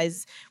she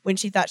realized, when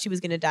she thought she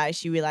was going to die,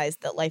 she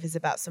realized that life is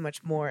about so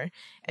much more.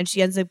 And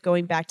she ends up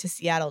going back to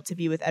Seattle to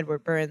be with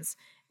Edward Burns.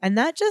 And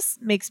that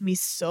just makes me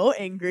so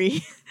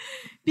angry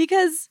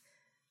because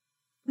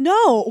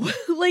no,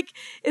 like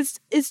it's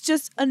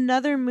just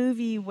another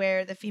movie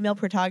where the female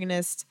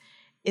protagonist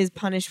is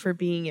punished for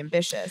being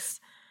ambitious.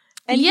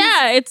 And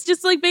yeah, it's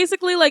just like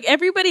basically like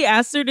everybody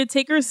asked her to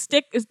take the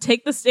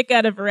stick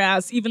out of her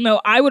ass, even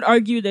though I would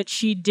argue that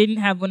she didn't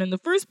have one in the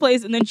first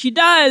place, and then she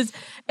does,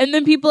 and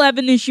then people have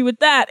an issue with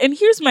that. And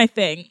here's my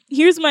thing.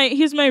 Here's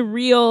my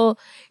real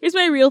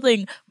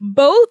thing.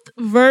 Both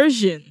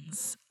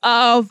versions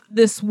of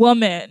this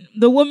woman,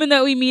 the woman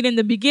that we meet in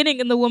the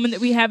beginning and the woman that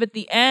we have at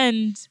the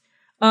end,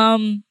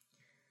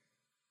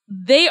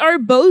 they are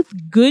both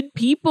good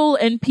people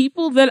and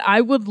people that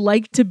I would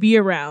like to be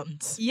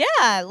around.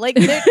 Yeah, like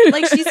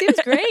she seems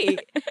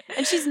great.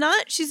 And she's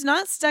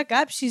not stuck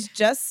up. She's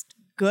just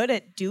good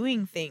at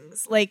doing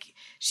things. Like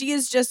she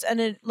is just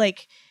an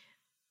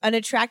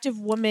attractive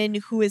woman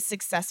who is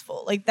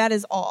successful. Like that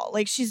is all.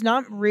 Like she's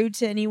not rude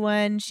to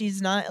anyone.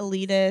 She's not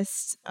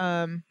elitist.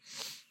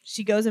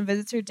 She goes and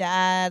visits her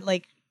dad.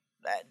 Like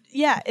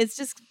yeah, it's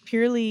just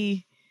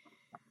purely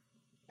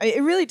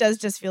it really does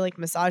just feel like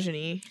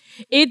misogyny.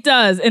 It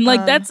does. And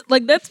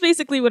that's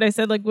basically what I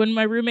said. Like when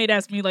my roommate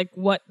asked me like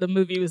what the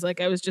movie was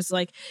like, I was just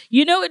like,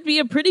 it'd be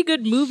a pretty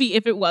good movie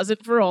if it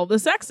wasn't for all the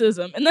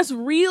sexism. And that's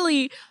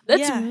really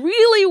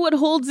what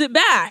holds it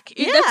back.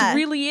 That's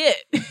really it.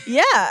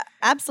 Yeah,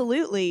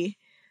 absolutely.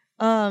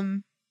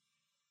 I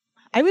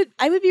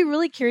would be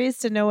really curious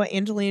to know what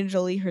Angelina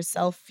Jolie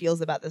herself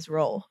feels about this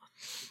role.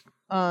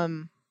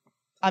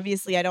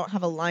 Obviously I don't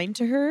have a line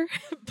to her,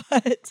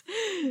 but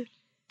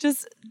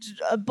just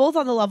both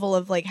on the level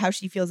of like how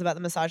she feels about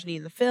the misogyny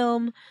in the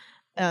film,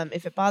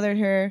 if it bothered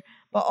her,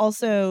 but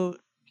also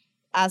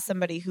as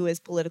somebody who is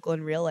political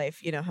in real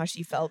life, how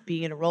she felt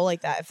being in a role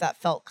like that, if that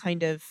felt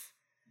kind of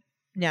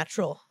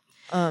natural.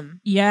 And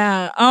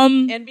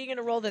being in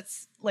a role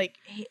that's like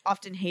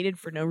often hated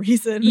for no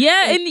reason.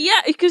 Yeah,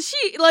 because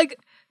she like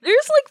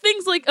there's like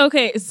things like,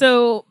 okay,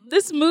 so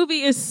this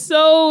movie is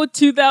so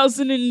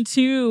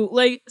 2002.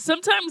 Like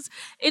sometimes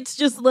it's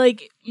just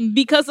like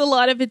because a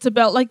lot of it's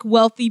about like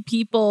wealthy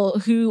people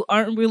who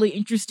aren't really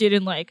interested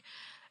in like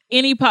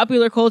any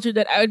popular culture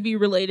that I would be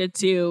related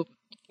to.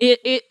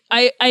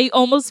 I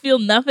almost feel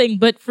nothing,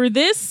 but for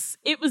this,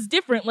 it was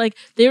different. Like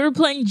they were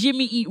playing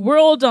Jimmy Eat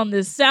World on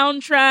this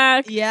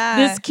soundtrack. Yeah,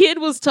 this kid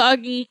was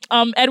talking.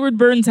 Edward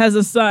Burns has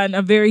a son,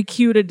 a very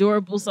cute,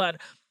 adorable son.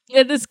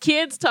 And this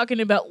kid's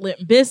talking about Limp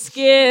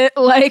Bizkit,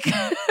 like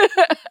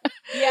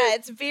yeah,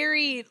 it's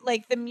very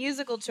like the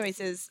musical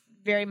choices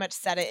very much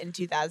set it in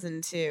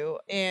 2002,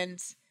 and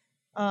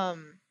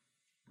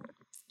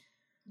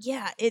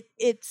yeah,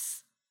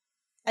 it's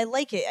I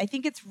like it. I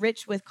think it's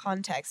rich with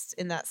context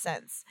in that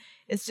sense.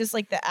 It's just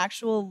like the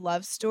actual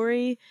love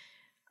story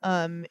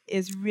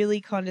is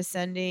really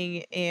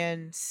condescending,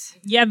 and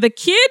yeah, the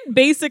kid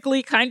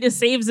basically kind of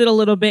saves it a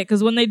little bit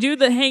because when they do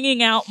the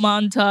hanging out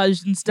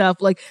montage and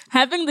stuff, like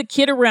having the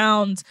kid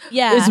around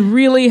is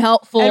really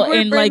helpful. Edward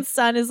and Burns' like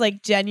son is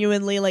like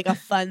genuinely like a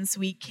fun,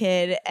 sweet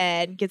kid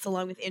and gets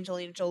along with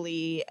Angelina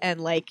Jolie and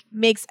like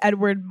makes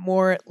Edward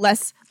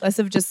less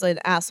of just an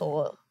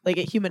asshole. Like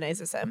it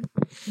humanizes him.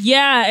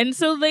 Yeah, and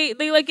so they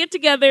like get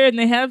together and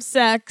they have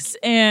sex,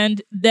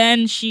 and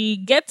then she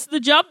gets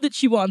the job that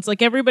she wants.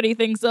 Like everybody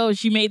thinks, oh,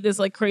 she made this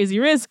like crazy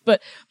risk, but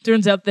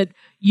turns out that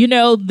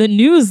the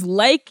news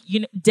like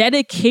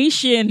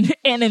dedication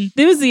and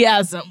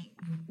enthusiasm.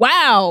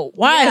 Wow,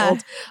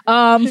 wild.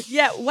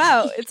 Yeah,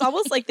 wow. It's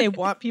almost like they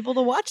want people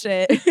to watch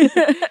it.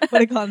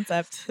 What a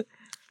concept.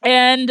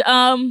 And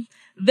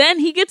then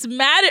he gets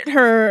mad at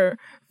her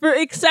for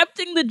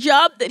accepting the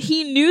job that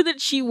he knew that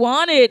she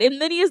wanted.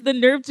 And then he has the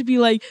nerve to be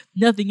like,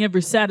 nothing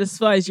ever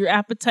satisfies your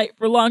appetite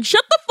for long.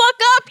 Shut the fuck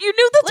up. You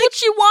knew that's like, what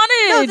she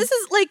wanted. No, this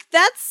is like,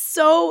 that's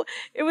so,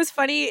 it was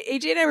funny.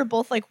 AJ and I were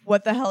both like,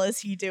 what the hell is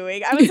he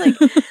doing? I was like,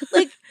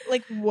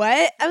 like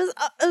what? I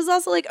was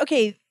also like,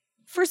 okay,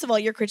 first of all,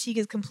 your critique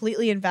is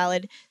completely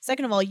invalid.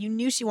 Second of all, you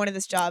knew she wanted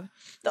this job.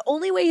 The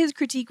only way his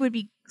critique would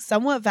be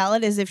somewhat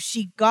valid is if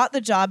she got the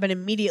job and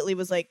immediately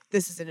was like,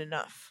 this isn't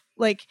enough.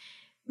 Like,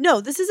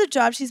 no, this is a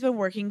job she's been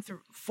working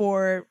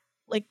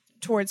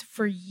towards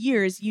for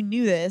years. You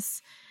knew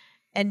this,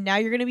 and now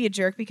you're gonna be a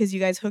jerk because you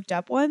guys hooked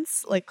up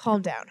once. Like,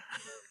 calm down.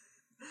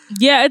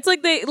 Yeah, it's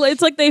like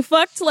they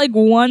fucked like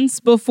once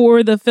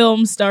before the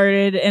film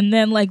started, and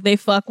then like they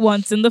fuck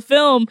once in the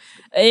film,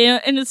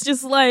 and it's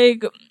just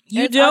like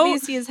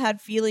obviously has had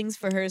feelings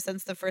for her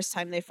since the first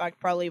time they fucked,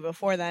 probably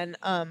before then.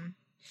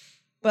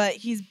 But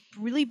he's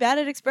really bad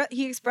at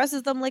he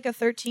expresses them like a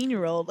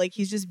 13-year-old. Like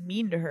he's just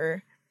mean to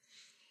her.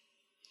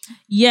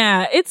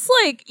 Yeah, it's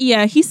like,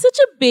 yeah, he's such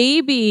a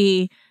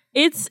baby.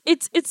 It's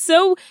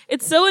so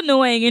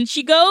annoying. And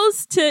she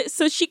goes to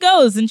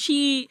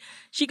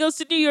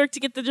New York to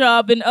get the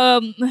job, and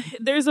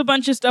there's a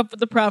bunch of stuff with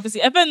the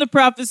prophecy. I find the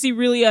prophecy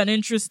really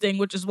uninteresting,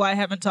 which is why I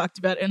haven't talked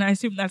about it, and I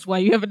assume that's why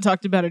you haven't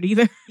talked about it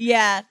either.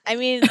 Yeah, I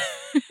mean,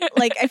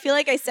 like I feel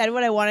like I said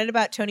what I wanted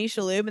about Tony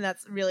Shalhoub, and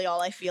that's really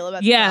all I feel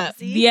about the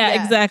prophecy.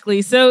 Yeah,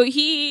 exactly. So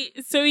he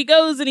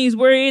goes and he's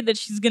worried that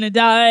she's gonna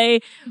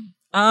die.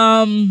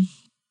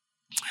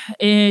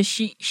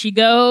 She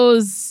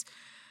goes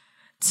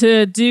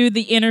to do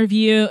the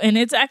interview, and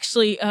it's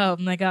actually, oh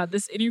my god,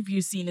 this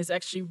interview scene is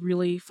actually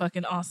really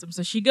fucking awesome.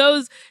 So she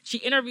goes, she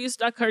interviews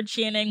Stockard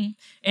Channing,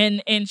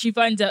 and she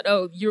finds out,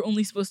 oh, you're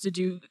only supposed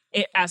to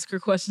ask her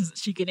questions that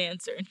she can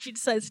answer, and she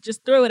decides to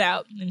just throw it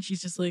out, and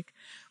she's just like,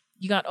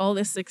 you got all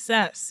this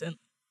success, and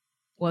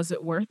was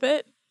it worth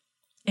it?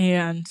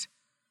 And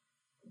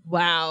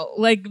wow,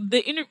 like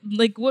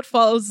what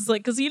follows is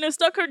like, because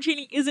Stockard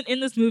Channing isn't in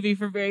this movie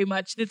for very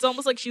much. It's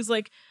almost like she's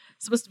like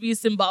supposed to be a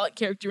symbolic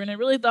character, and I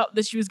really thought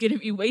that she was going to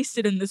be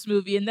wasted in this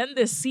movie, and then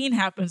this scene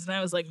happens, and I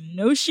was like,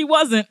 no, she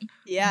wasn't.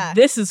 Yeah,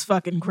 this is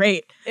fucking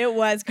great. It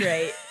was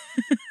great.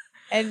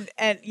 and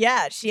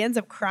yeah, she ends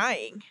up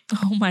crying.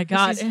 Oh my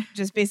god, she's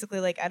just basically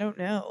like, I don't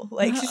know,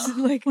 like she's just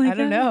like, I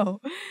don't know,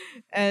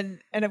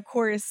 and of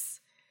course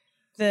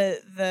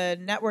the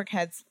network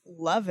heads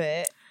love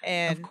it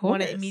and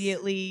want to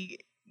immediately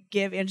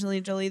give Angelina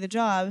Jolie the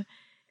job,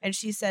 and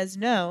she says,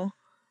 no,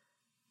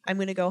 I'm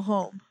going to go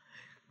home.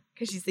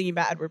 Because she's thinking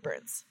about Edward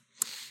Burns.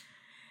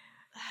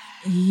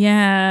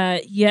 Yeah.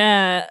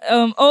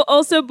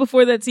 Also,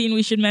 before that scene,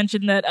 we should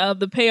mention that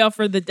the payoff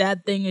for the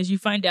dad thing is you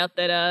find out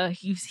that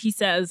he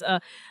says,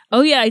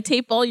 oh yeah, I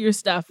tape all your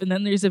stuff. And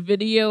then there's a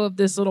video of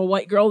this little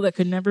white girl that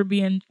could never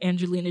be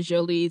Angelina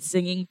Jolie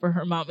singing for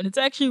her mom. And it's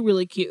actually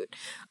really cute.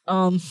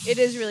 It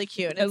is really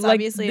cute. It's like,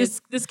 obviously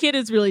this kid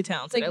is really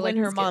talented. It's like when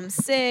her mom's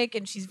sick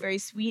and she's very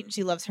sweet and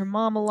she loves her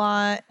mom a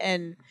lot.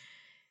 And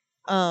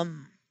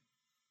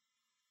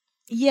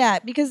yeah,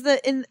 because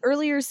in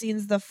earlier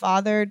scenes, the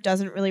father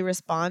doesn't really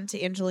respond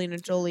to Angelina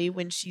Jolie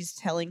when she's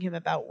telling him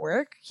about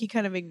work. He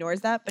kind of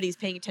ignores that, but he's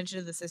paying attention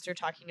to the sister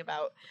talking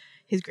about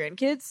his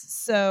grandkids.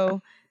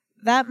 So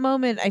that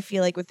moment, I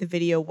feel like with the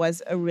video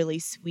was a really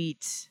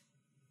sweet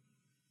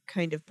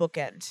kind of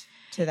bookend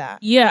to that.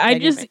 Yeah,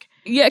 dynamic.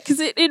 because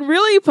it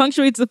really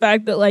punctuates the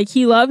fact that like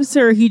he loves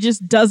her, he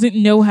just doesn't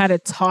know how to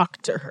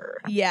talk to her.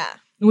 Yeah.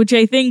 Which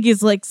I think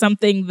is like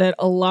something that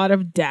a lot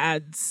of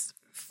dads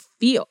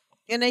feel.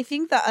 And I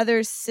think the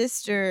other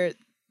sister,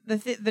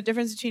 the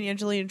difference between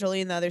Angelina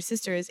Jolie and the other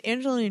sister is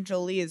Angelina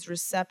Jolie is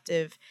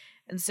receptive.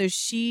 And so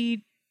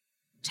she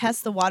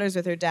tests the waters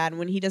with her dad. And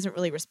when he doesn't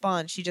really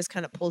respond, she just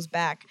kind of pulls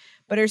back.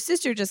 But her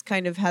sister just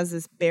kind of has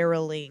this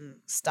barreling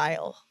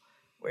style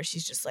where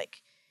she's just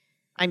like,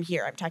 I'm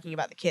here. I'm talking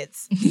about the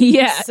kids.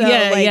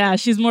 Yeah.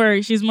 She's more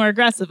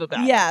aggressive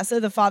about it. Yeah. So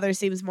the father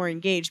seems more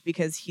engaged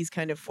because he's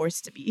kind of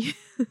forced to be.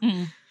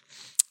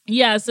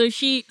 Yeah. So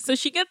she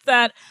gets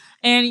that.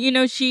 And,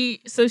 she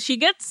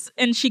gets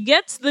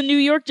the New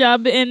York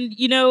job, and,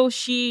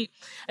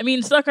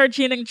 Stockard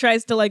Channing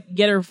tries to, like,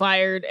 get her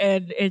fired,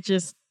 and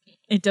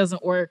it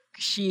doesn't work.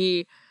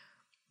 She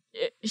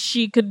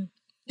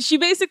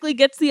basically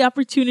gets the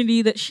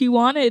opportunity that she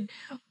wanted,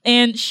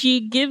 and she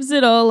gives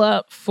it all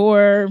up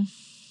for...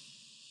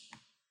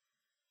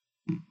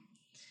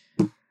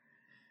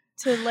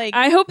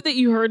 I hope that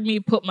you heard me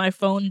put my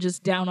phone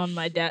just down on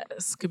my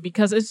desk,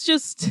 because it's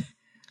just...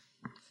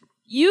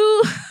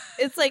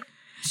 It's like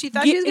she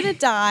thought she was gonna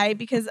die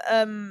because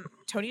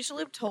Tony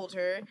Shalhoub told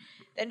her.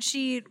 Then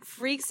she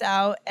freaks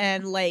out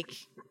and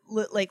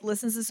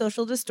listens to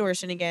Social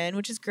Distortion again,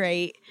 which is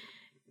great,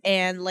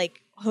 and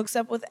hooks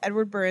up with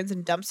Edward Burns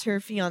and dumps her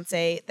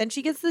fiance. Then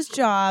she gets this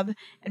job,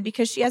 and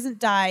because she hasn't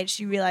died,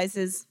 she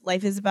realizes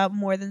life is about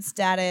more than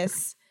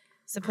status,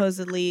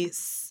 supposedly,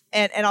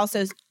 and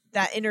also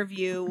that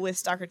interview with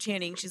Stockard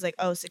Channing, she's like,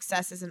 oh,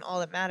 success isn't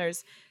all that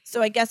matters.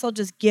 So I guess I'll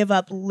just give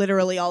up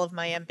literally all of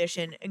my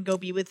ambition and go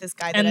be with this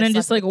guy that and I've then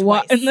just slept with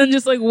twice. and then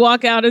just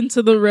walk out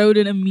into the road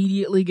and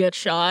immediately get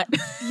shot.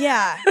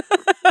 Yeah.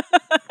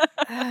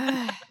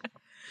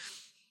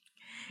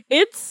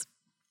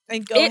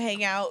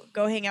 Hang out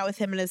with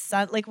him and his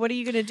son. Like, what are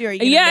you gonna do? Are you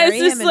gonna marry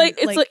him?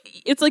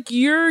 It's like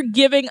you're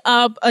giving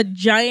up a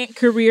giant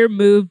career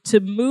move to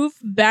move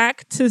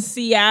back to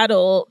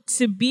Seattle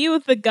to be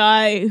with the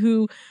guy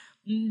who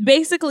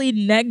basically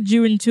negged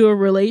you into a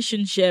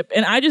relationship,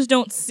 and I just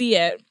don't see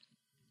it.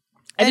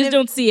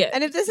 Don't see it.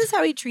 And if this is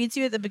how he treats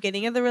you at the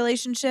beginning of the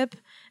relationship,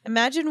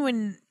 imagine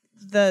when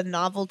the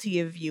novelty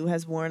of you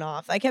has worn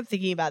off. I kept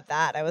thinking about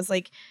that. I was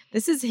like,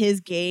 this is his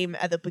game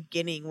at the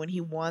beginning when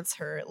he wants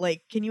her.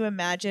 Like, can you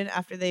imagine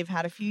after they've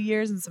had a few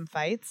years and some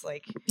fights?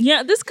 Like,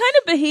 yeah, this kind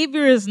of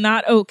behavior is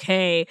not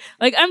okay.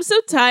 Like, I'm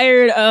so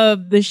tired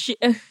of the shit.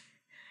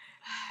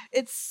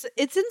 It's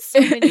in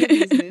so many of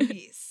these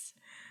movies.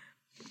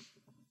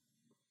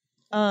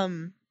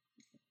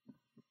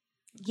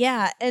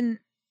 Yeah, and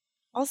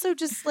also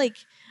just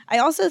I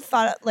also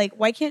thought,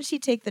 why can't she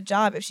take the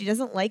job? If she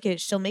doesn't like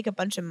it, she'll make a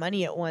bunch of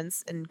money at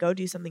once and go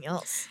do something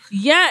else.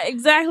 Yeah,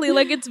 exactly.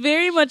 It's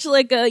very much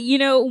like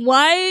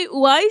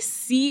why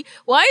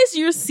is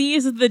your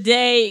seize of the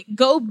day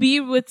go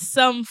be with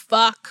some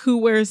fuck who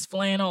wears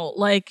flannel?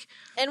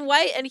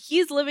 And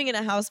he's living in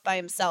a house by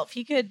himself.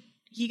 He could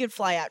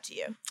fly out to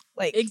you.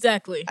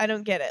 Exactly. I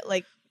don't get it.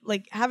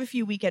 Have a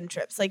few weekend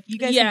trips. You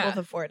guys can both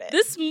afford it.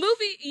 This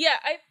movie,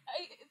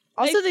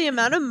 the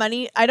amount of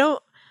money, I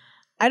don't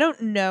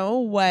know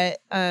what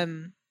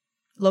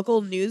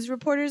local news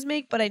reporters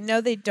make, but I know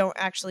they don't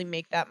actually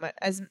make that much.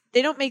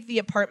 They don't make the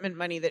apartment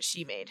money that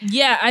she made.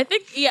 Yeah, I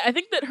think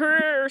that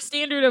her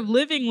standard of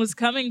living was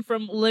coming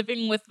from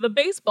living with the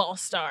baseball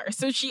star.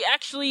 So she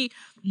actually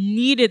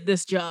needed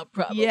this job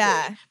probably.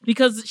 Yeah.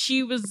 Because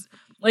she was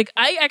like,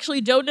 I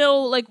actually don't know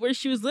like where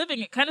she was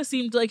living. It kind of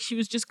seemed like she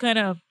was just kind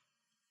of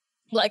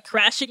like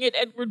crashing at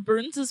Edward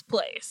Burns'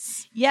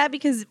 place. Yeah,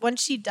 because when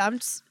she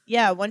dumped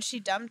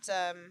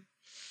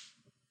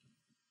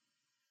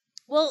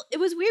well, it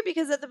was weird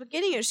because at the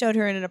beginning it showed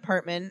her in an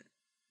apartment,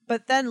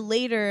 but then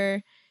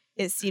later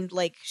it seemed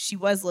like she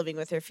was living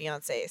with her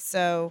fiance.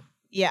 So,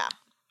 yeah.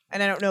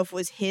 And I don't know if it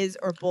was his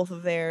or both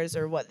of theirs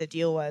or what the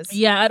deal was.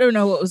 Yeah, I don't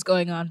know what was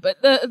going on,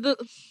 but the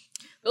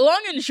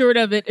long and short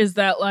of it is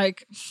that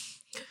like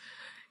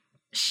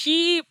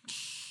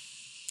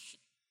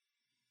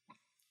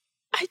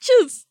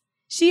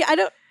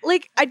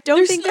I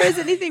don't think there's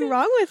anything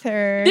wrong with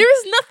her. There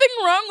is nothing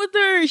wrong with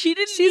her.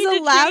 She's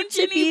need allowed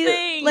to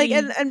anything. Be like,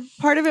 and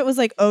part of it was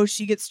like, oh,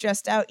 she gets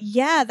stressed out.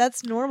 Yeah,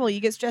 that's normal. You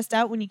get stressed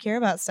out when you care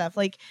about stuff.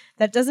 Like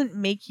that doesn't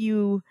make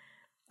you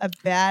a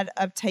bad,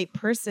 uptight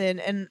person.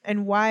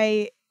 And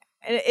why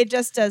it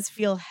just does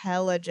feel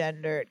hella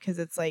gendered because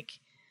it's like,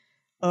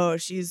 oh,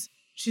 she's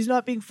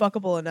not being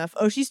fuckable enough.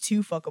 Oh, she's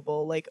too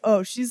fuckable. Like,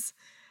 oh, she's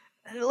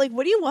like,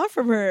 what do you want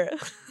from her?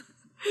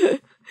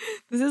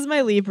 This is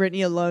my leave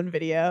Britney alone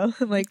video.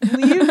 Like,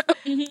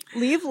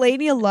 leave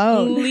Lainey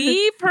alone.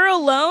 Leave her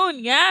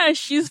alone. Yeah,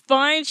 she's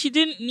fine. She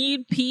didn't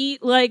need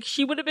Pete. Like,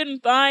 she would have been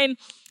fine.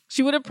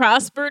 She would have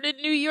prospered in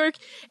New York.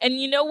 And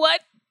you know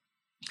what?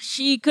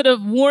 She could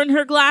have worn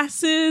her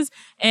glasses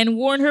and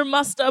worn her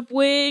mussed up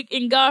wig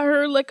and got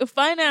her like a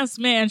finance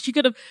man. She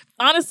could have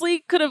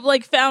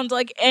like found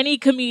like any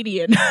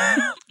comedian.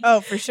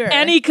 Oh, for sure.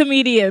 Any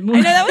comedian. I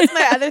know that was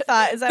my other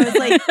thought is I was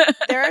like,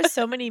 there are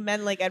so many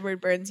men like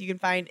Edward Burns you can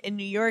find in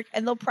New York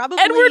and they'll probably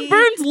Edward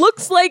Burns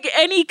looks like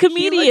any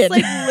comedian. He looks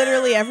like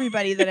literally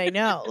everybody that I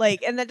know.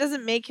 Like, and that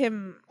doesn't make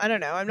him, I don't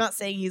know. I'm not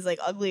saying he's like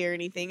ugly or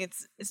anything.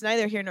 It's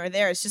neither here nor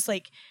there. It's just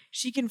like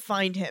she can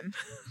find him.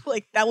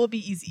 Like that will be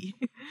easy.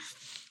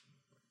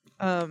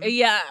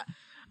 Yeah.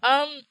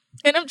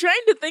 And I'm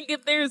trying to think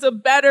if there's a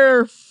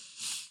better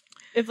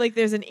if like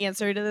there's an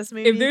answer to this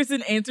movie. If there's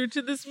an answer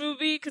to this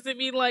movie, because I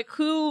mean like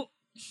because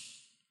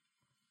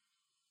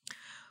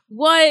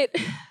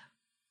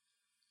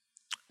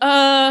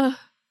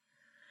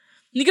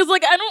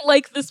like I don't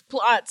like this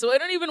plot, so I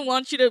don't even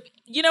want you to,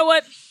 you know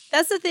what?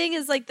 That's the thing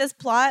is like this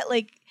plot,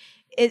 like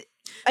it.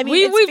 I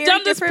mean, we've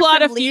done this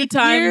plot a few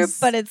times,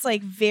 but it's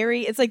like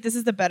it's like this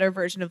is the better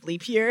version of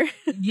Leap Year.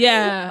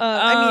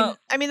 Yeah.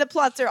 I mean, the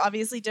plots are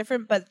obviously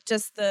different, but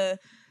just the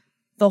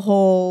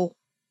whole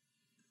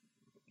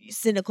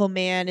cynical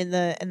man and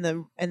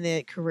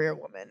the career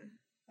woman.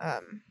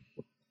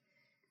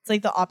 It's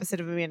like the opposite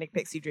of a manic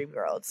pixie dream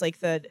girl. It's like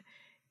the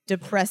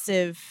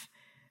depressive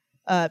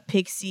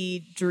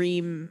pixie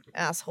dream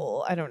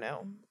asshole. I don't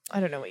know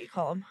what you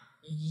call him.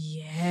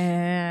 Yeah.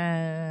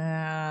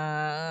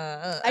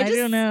 I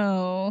don't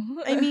know.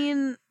 I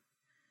mean,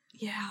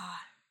 yeah.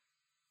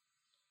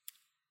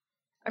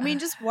 I mean,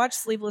 just watch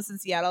Sleepless in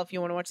Seattle if you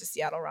want to watch a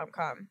Seattle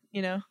rom-com,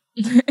 you know?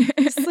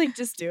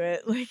 just do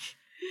it. Like,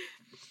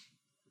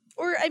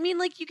 or, I mean,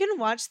 like, you can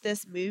watch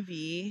this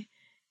movie,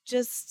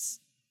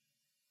 just,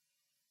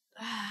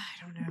 I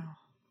don't know.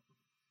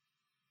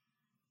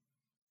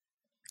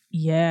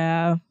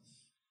 Yeah.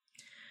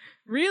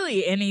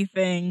 Really,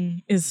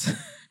 anything is...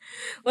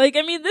 Like,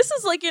 I mean, this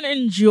is like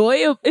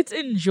it's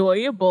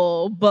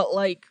enjoyable, but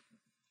like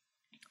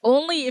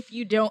only if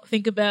you don't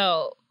think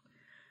about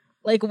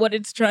like what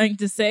it's trying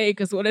to say,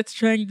 because what it's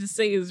trying to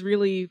say is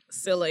really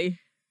silly.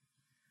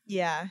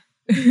 Yeah.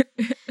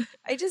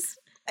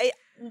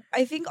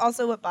 I think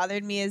also what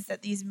bothered me is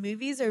that these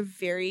movies are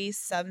very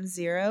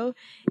sum-zero.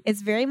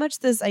 It's very much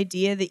this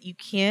idea that you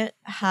can't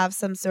have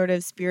some sort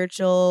of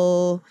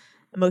spiritual,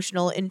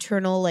 emotional,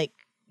 internal, like,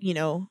 you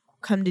know,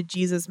 come to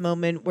Jesus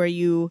moment where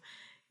you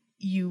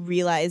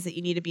realize that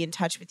you need to be in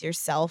touch with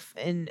yourself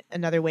in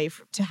another way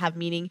to have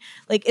meaning.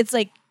 Like, it's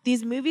like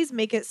these movies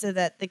make it so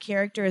that the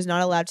character is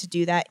not allowed to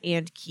do that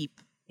and keep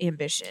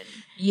ambition.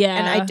 Yeah.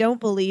 And I don't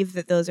believe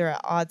that those are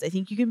at odds. I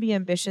think you can be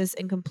ambitious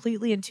and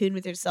completely in tune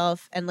with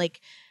yourself and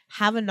like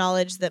have a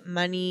knowledge that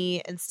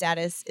money and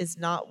status is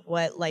not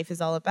what life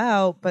is all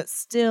about, but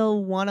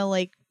still want to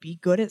like be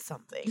good at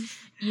something.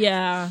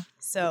 Yeah.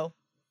 So,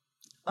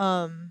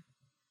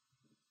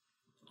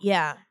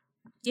 yeah.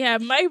 Yeah,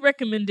 my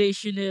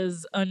recommendation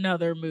is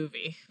another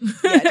movie.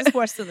 Yeah, just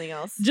watch something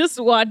else. Just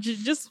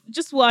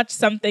watch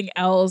something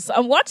else.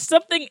 Watch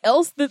something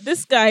else that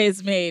this guy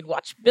has made.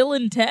 Watch Bill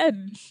and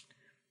Ted.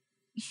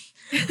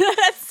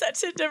 That's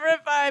such a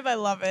different vibe. I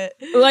love it.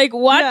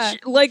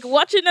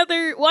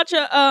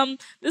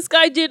 This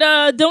guy did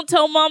Don't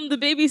Tell Mom the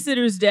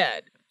Babysitter's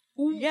Dead.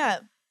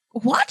 Yeah.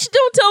 Watch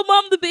Don't Tell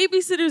Mom the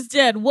Babysitter's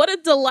Dead. What a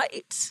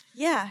delight.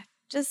 Yeah.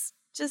 Just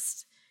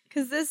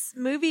because this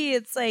movie,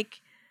 it's like,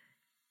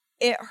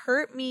 it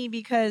hurt me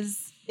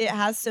because it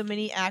has so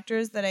many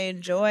actors that I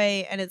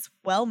enjoy and it's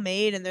well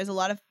made and there's a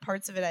lot of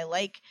parts of it I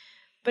like.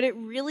 But it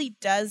really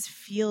does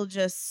feel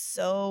just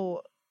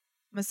so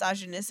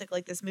misogynistic.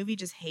 Like, this movie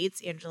just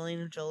hates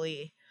Angelina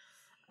Jolie.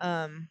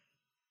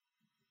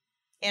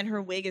 And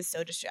her wig is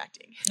so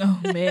distracting. Oh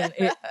man,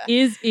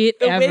 is it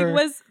the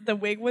ever? The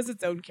wig was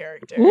its own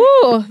character.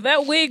 Ooh,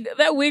 that wig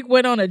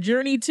went on a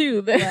journey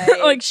too. Right.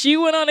 Like, she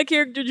went on a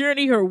character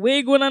journey, her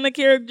wig went on a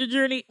character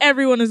journey.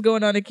 Everyone is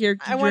going on a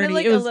character journey. I wanted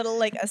like a little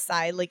like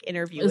aside like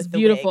interview with the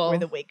beautiful. wig where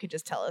the wig could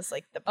just tell us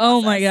like the process.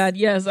 Oh my god,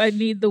 yes, I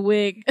need the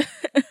wig.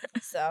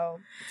 So,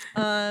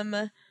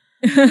 well,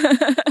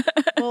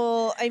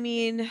 I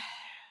mean,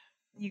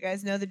 you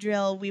guys know the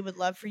drill. We would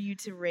love for you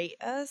to rate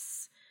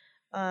us.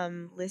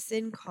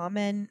 Listen,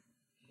 comment,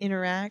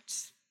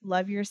 interact,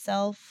 love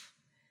yourself.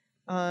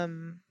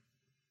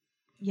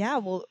 Yeah,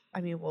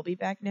 we'll be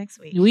back next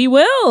week. We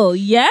will.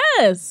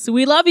 Yes.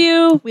 We love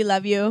you. We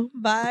love you.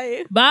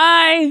 Bye.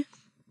 Bye.